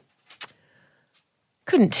men?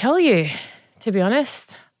 Couldn't tell you, to be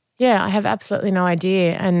honest. Yeah, I have absolutely no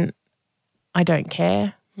idea, and I don't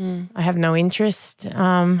care. I have no interest.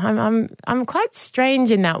 I'm quite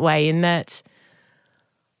strange in that way, in that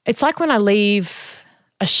it's like when I leave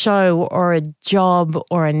a show or a job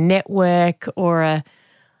or a network or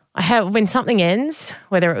when something ends,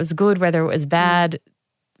 whether it was good, whether it was bad,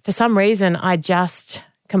 for some reason I just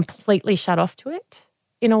completely shut off to it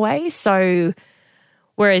in a way. So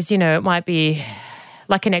whereas, it might be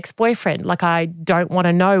like an ex-boyfriend, like I don't want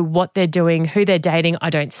to know what they're doing, who they're dating. I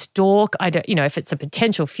don't stalk. I don't, if it's a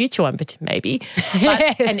potential future one, but maybe.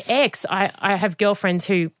 But an ex, I have girlfriends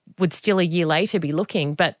who would still a year later be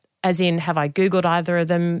looking, but as in, have I Googled either of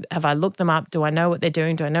them? Have I looked them up? Do I know what they're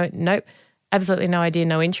doing? Do I know? Nope. Absolutely no idea,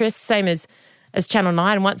 no interest. Same as Channel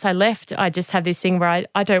 9. Once I left, I just have this thing where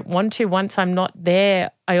I don't want to. Once I'm not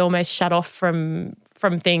there, I almost shut off from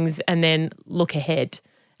things and then look ahead.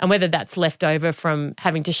 And whether that's left over from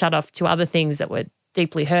having to shut off to other things that were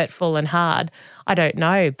deeply hurtful and hard, I don't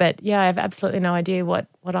know. But yeah, I have absolutely no idea what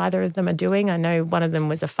either of them are doing. I know one of them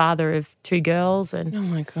was a father of 2 girls. And oh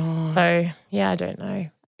my God. So yeah, I don't know.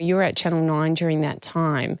 You were at Channel 9 during that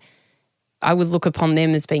time. I would look upon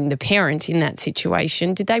them as being the parent in that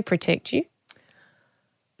situation. Did they protect you?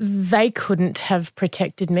 They couldn't have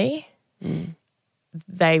protected me.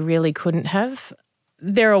 They really couldn't have.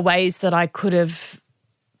 There are ways that I could have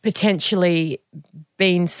potentially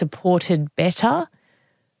been supported better,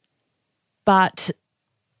 but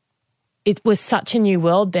it was such a new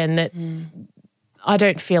world then that I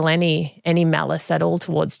don't feel any malice at all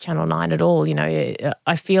towards Channel 9 at all.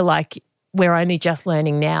 I feel like we're only just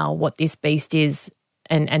learning now what this beast is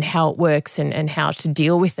and how it works and how to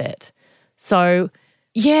deal with it. So,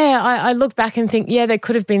 yeah, I look back and think, yeah, there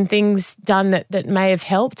could have been things done that may have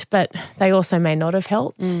helped, but they also may not have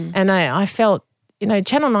helped. And I felt,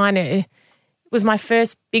 Channel 9, it was my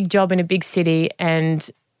first big job in a big city, and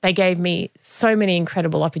they gave me so many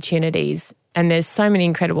incredible opportunities, and there's so many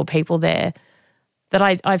incredible people there that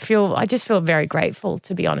I just feel very grateful,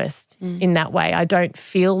 to be honest, in that way. I don't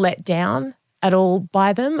feel let down at all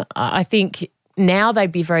by them. I think now they'd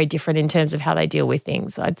be very different in terms of how they deal with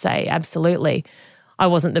things. I'd say absolutely. I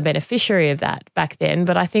wasn't the beneficiary of that back then,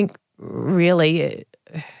 but I think really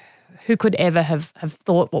who could ever have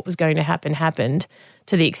thought what was going to happen happened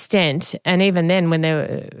to the extent. And even then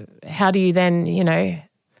how do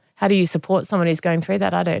you support someone who's going through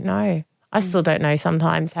that? I don't know. I still don't know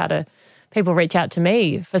sometimes how to. People reach out to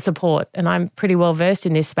me for support, and I'm pretty well versed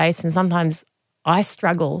in this space, and sometimes I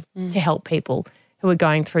struggle to help people who are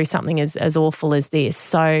going through something as awful as this.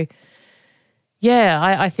 So, yeah,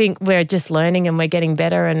 I think we're just learning and we're getting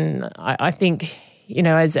better, and I think,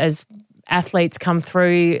 as athletes come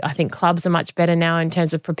through, I think clubs are much better now in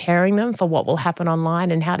terms of preparing them for what will happen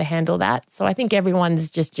online and how to handle that. So I think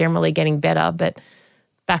everyone's just generally getting better, but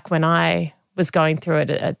back when I was going through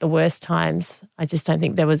it at the worst times, I just don't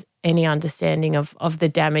think there was any understanding of the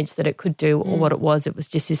damage that it could do or what it was. It was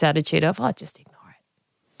just this attitude of, just ignore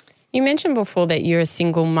it. You mentioned before that you're a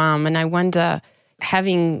single mum, and I wonder,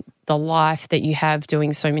 having the life that you have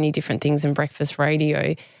doing so many different things in breakfast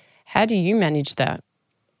radio, how do you manage that?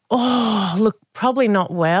 Oh, look, probably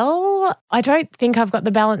not well. I don't think I've got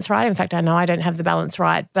the balance right. In fact, I know I don't have the balance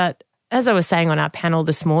right. But as I was saying on our panel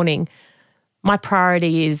this morning, my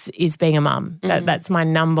priority is being a mum. That's my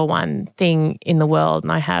number one thing in the world.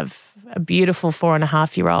 And I have a beautiful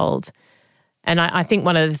 4.5-year-old. And I think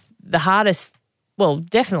one of the hardest, well,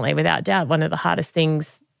 definitely without doubt, one of the hardest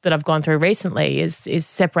things that I've gone through recently is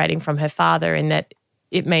separating from her father, in that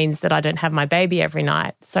it means that I don't have my baby every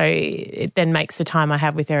night. So it then makes the time I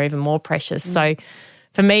have with her even more precious. So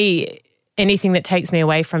for me, anything that takes me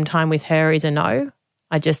away from time with her is a no.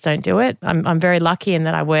 I just don't do it. I'm very lucky in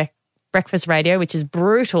that I work breakfast radio, which is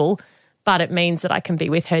brutal, but it means that I can be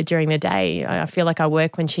with her during the day. I feel like I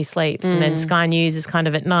work when she sleeps, and then Sky News is kind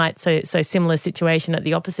of at night. So similar situation at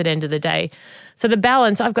the opposite end of the day. So the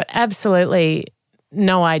balance, I've got absolutely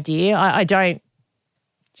no idea. I don't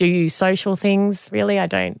do social things, really. I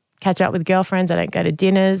don't catch up with girlfriends. I don't go to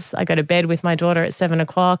dinners. I go to bed with my daughter at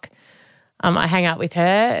 7:00. I hang out with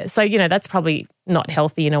her. So, that's probably not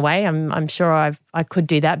healthy in a way. I'm sure I could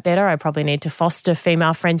do that better. I probably need to foster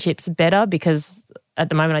female friendships better because at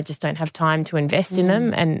the moment I just don't have time to invest in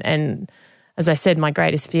them. And as I said, my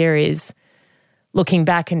greatest fear is looking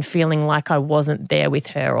back and feeling like I wasn't there with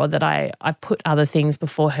her, or that I put other things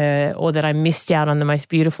before her, or that I missed out on the most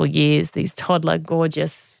beautiful years, these toddler,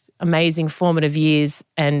 gorgeous, amazing, formative years,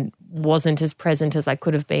 and wasn't as present as I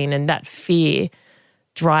could have been. And that fear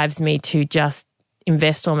drives me to just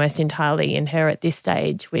invest almost entirely in her at this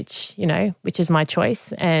stage, which is my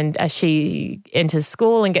choice. And as she enters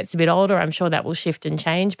school and gets a bit older, I'm sure that will shift and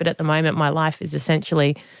change. But at the moment, my life is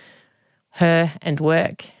essentially her and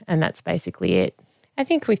work, and that's basically it. I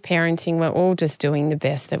think with parenting, we're all just doing the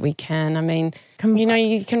best that we can. I mean,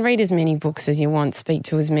 you can read as many books as you want, speak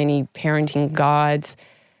to as many parenting guides.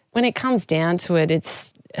 When it comes down to it,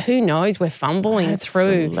 it's who knows, we're fumbling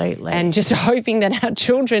through and just hoping that our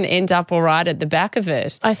children end up all right at the back of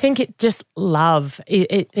it. I think it just love,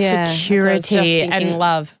 security and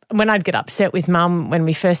love. When I'd get upset with Mum when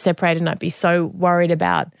we first separated, and I'd be so worried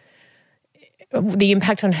about the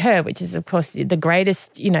impact on her, which is, of course, the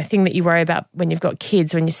greatest, thing that you worry about when you've got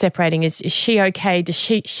kids, when you're separating, is she okay? Does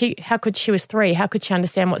she she was 3, how could she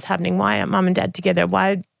understand what's happening? Why aren't Mum and Dad together?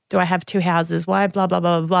 Why do I have 2 houses? Why blah, blah,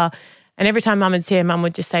 blah, blah, blah. And every time Mum would see her, Mum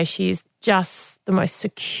would just say she's just the most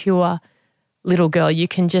secure little girl. You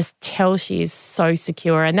can just tell she is so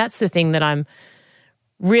secure. And that's the thing that I'm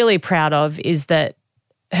really proud of, is that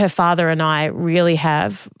her father and I really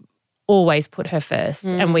have always put her first,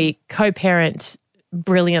 and we co-parent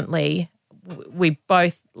brilliantly. We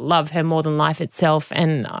both love her more than life itself,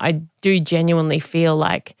 and I do genuinely feel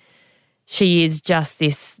like she is just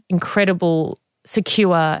this incredible,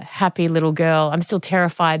 secure, happy little girl. I'm still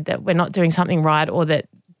terrified that we're not doing something right, or that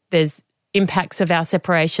there's impacts of our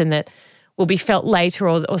separation that will be felt later,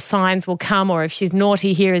 or signs will come, or if she's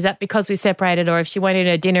naughty here, is that because we separated? Or if she won't eat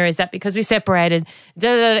her dinner, is that because we separated?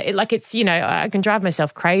 Like it's, I can drive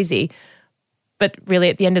myself crazy. But really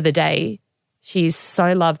at the end of the day, she's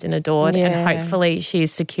so loved and adored, and hopefully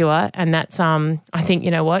she's secure. And that's, I think,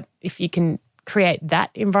 if you can create that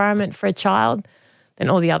environment for a child, then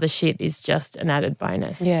all the other shit is just an added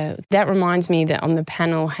bonus. Yeah, that reminds me that on the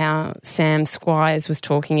panel how Sam Squires was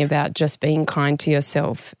talking about just being kind to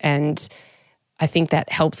yourself. And I think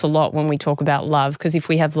that helps a lot when we talk about love, because if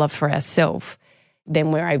we have love for ourselves, then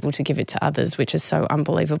we're able to give it to others, which is so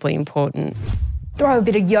unbelievably important. Throw a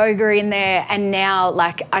bit of yoga in there, and now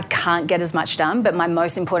I can't get as much done, but my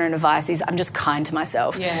most important advice is I'm just kind to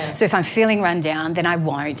myself. Yeah. So if I'm feeling run down, then I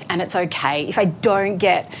won't, and it's okay. If I don't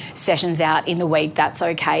get sessions out in the week, that's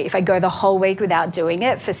okay. If I go the whole week without doing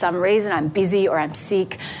it, for some reason I'm busy or I'm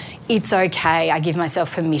sick, it's okay. I give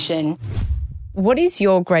myself permission. What is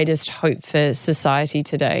your greatest hope for society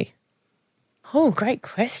today? Oh, great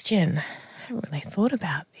question. I haven't really thought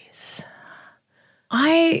about this.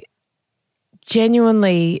 I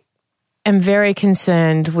genuinely am very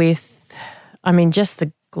concerned with, just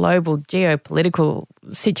the global geopolitical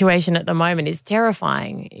situation at the moment is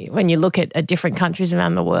terrifying. When you look at different countries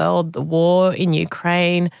around the world, the war in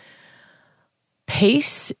Ukraine,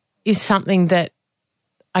 peace is something that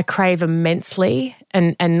I crave immensely,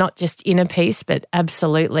 and not just inner peace, but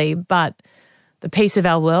absolutely. But the peace of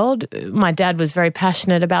our world, my dad was very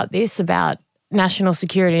passionate about this, about national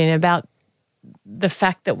security, and about the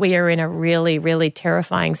fact that we are in a really, really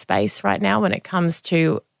terrifying space right now when it comes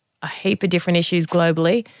to a heap of different issues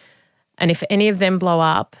globally. And if any of them blow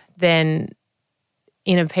up, then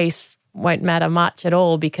inner peace won't matter much at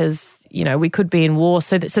all, because, we could be in war.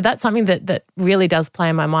 So that's something that really does play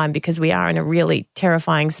in my mind, because we are in a really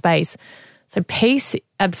terrifying space. So peace,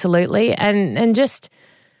 absolutely. And just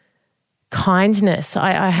kindness.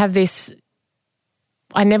 I have this,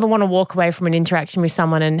 I never want to walk away from an interaction with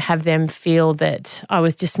someone and have them feel that I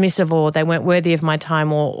was dismissive, or they weren't worthy of my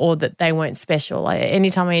time, or that they weren't special.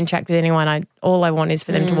 Anytime I interact with anyone, all I want is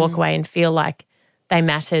for them to walk away and feel like they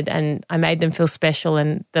mattered, and I made them feel special,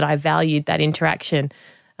 and that I valued that interaction.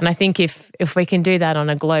 And I think if we can do that on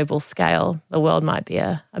a global scale, the world might be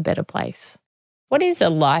a better place. What is a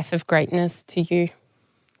life of greatness to you?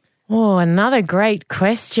 Oh, another great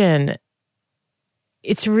question.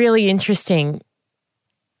 It's really interesting.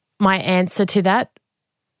 My answer to that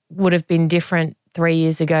would have been different 3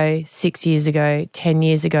 years ago, 6 years ago, 10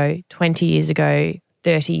 years ago, 20 years ago,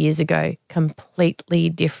 30 years ago, completely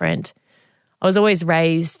different. I was always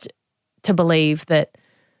raised to believe that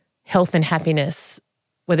health and happiness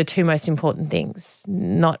were the 2 most important things,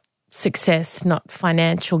 not success, not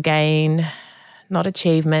financial gain, not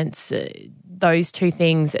achievements, those 2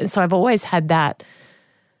 things. And so I've always had that.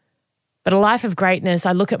 But a life of greatness,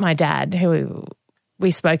 I look at my dad, who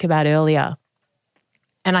we spoke about earlier.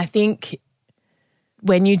 And I think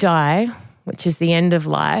when you die, which is the end of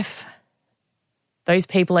life, those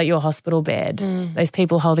people at your hospital bed, those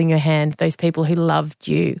people holding your hand, those people who loved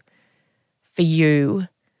you for you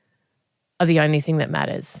are the only thing that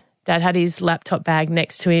matters. Dad had his laptop bag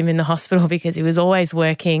next to him in the hospital because he was always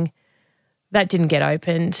working. That didn't get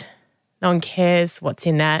opened. No one cares what's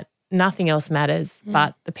in that. Nothing else matters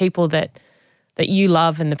but the people that you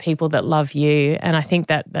love and the people that love you. And I think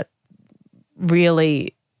that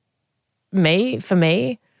really, for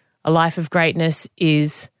me, a life of greatness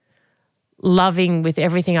is loving with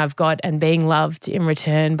everything I've got and being loved in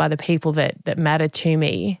return by the people that matter to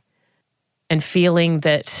me, and feeling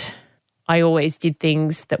that I always did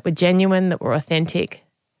things that were genuine, that were authentic,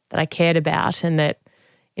 that I cared about, and that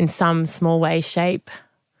in some small way, shape,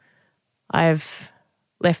 I've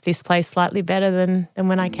left this place slightly better than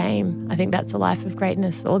when I came. I think that's a life of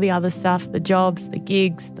greatness. All the other stuff, the jobs, the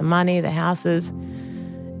gigs, the money, the houses,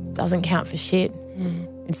 doesn't count for shit.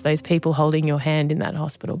 It's those people holding your hand in that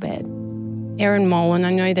hospital bed. Erin Molan,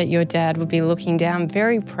 I know that your dad would be looking down,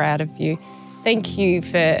 very proud of you. Thank you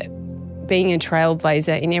for being a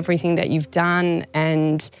trailblazer in everything that you've done,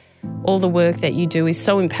 and all the work that you do is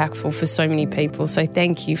so impactful for so many people. So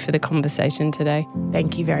thank you for the conversation today.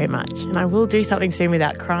 Thank you very much. And I will do something soon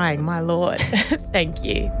without crying, my Lord. Thank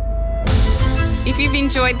you. If you've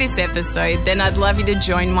enjoyed this episode, then I'd love you to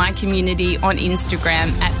join my community on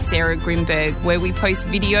Instagram at Sarah Grimberg, where we post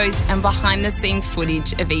videos and behind-the-scenes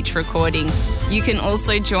footage of each recording. You can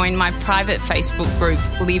also join my private Facebook group,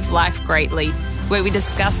 Live Life Greatly, where we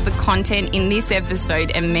discuss the content in this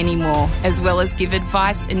episode and many more, as well as give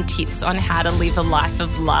advice and tips on how to live a life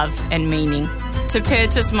of love and meaning. To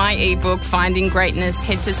purchase my ebook, Finding Greatness,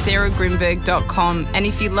 head to sarahgrimberg.com. And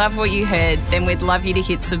if you love what you heard, then we'd love you to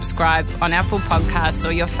hit subscribe on Apple Podcasts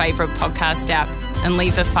or your favourite podcast app and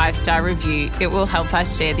leave a 5-star review. It will help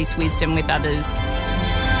us share this wisdom with others.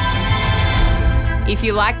 If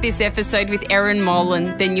you like this episode with Erin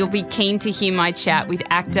Molan, then you'll be keen to hear my chat with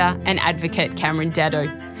actor and advocate Cameron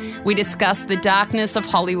Daddo. We discuss the darkness of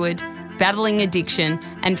Hollywood, battling addiction,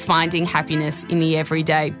 and finding happiness in the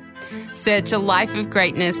everyday. Search A Life of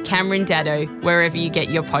Greatness Cameron Daddo wherever you get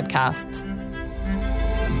your podcasts.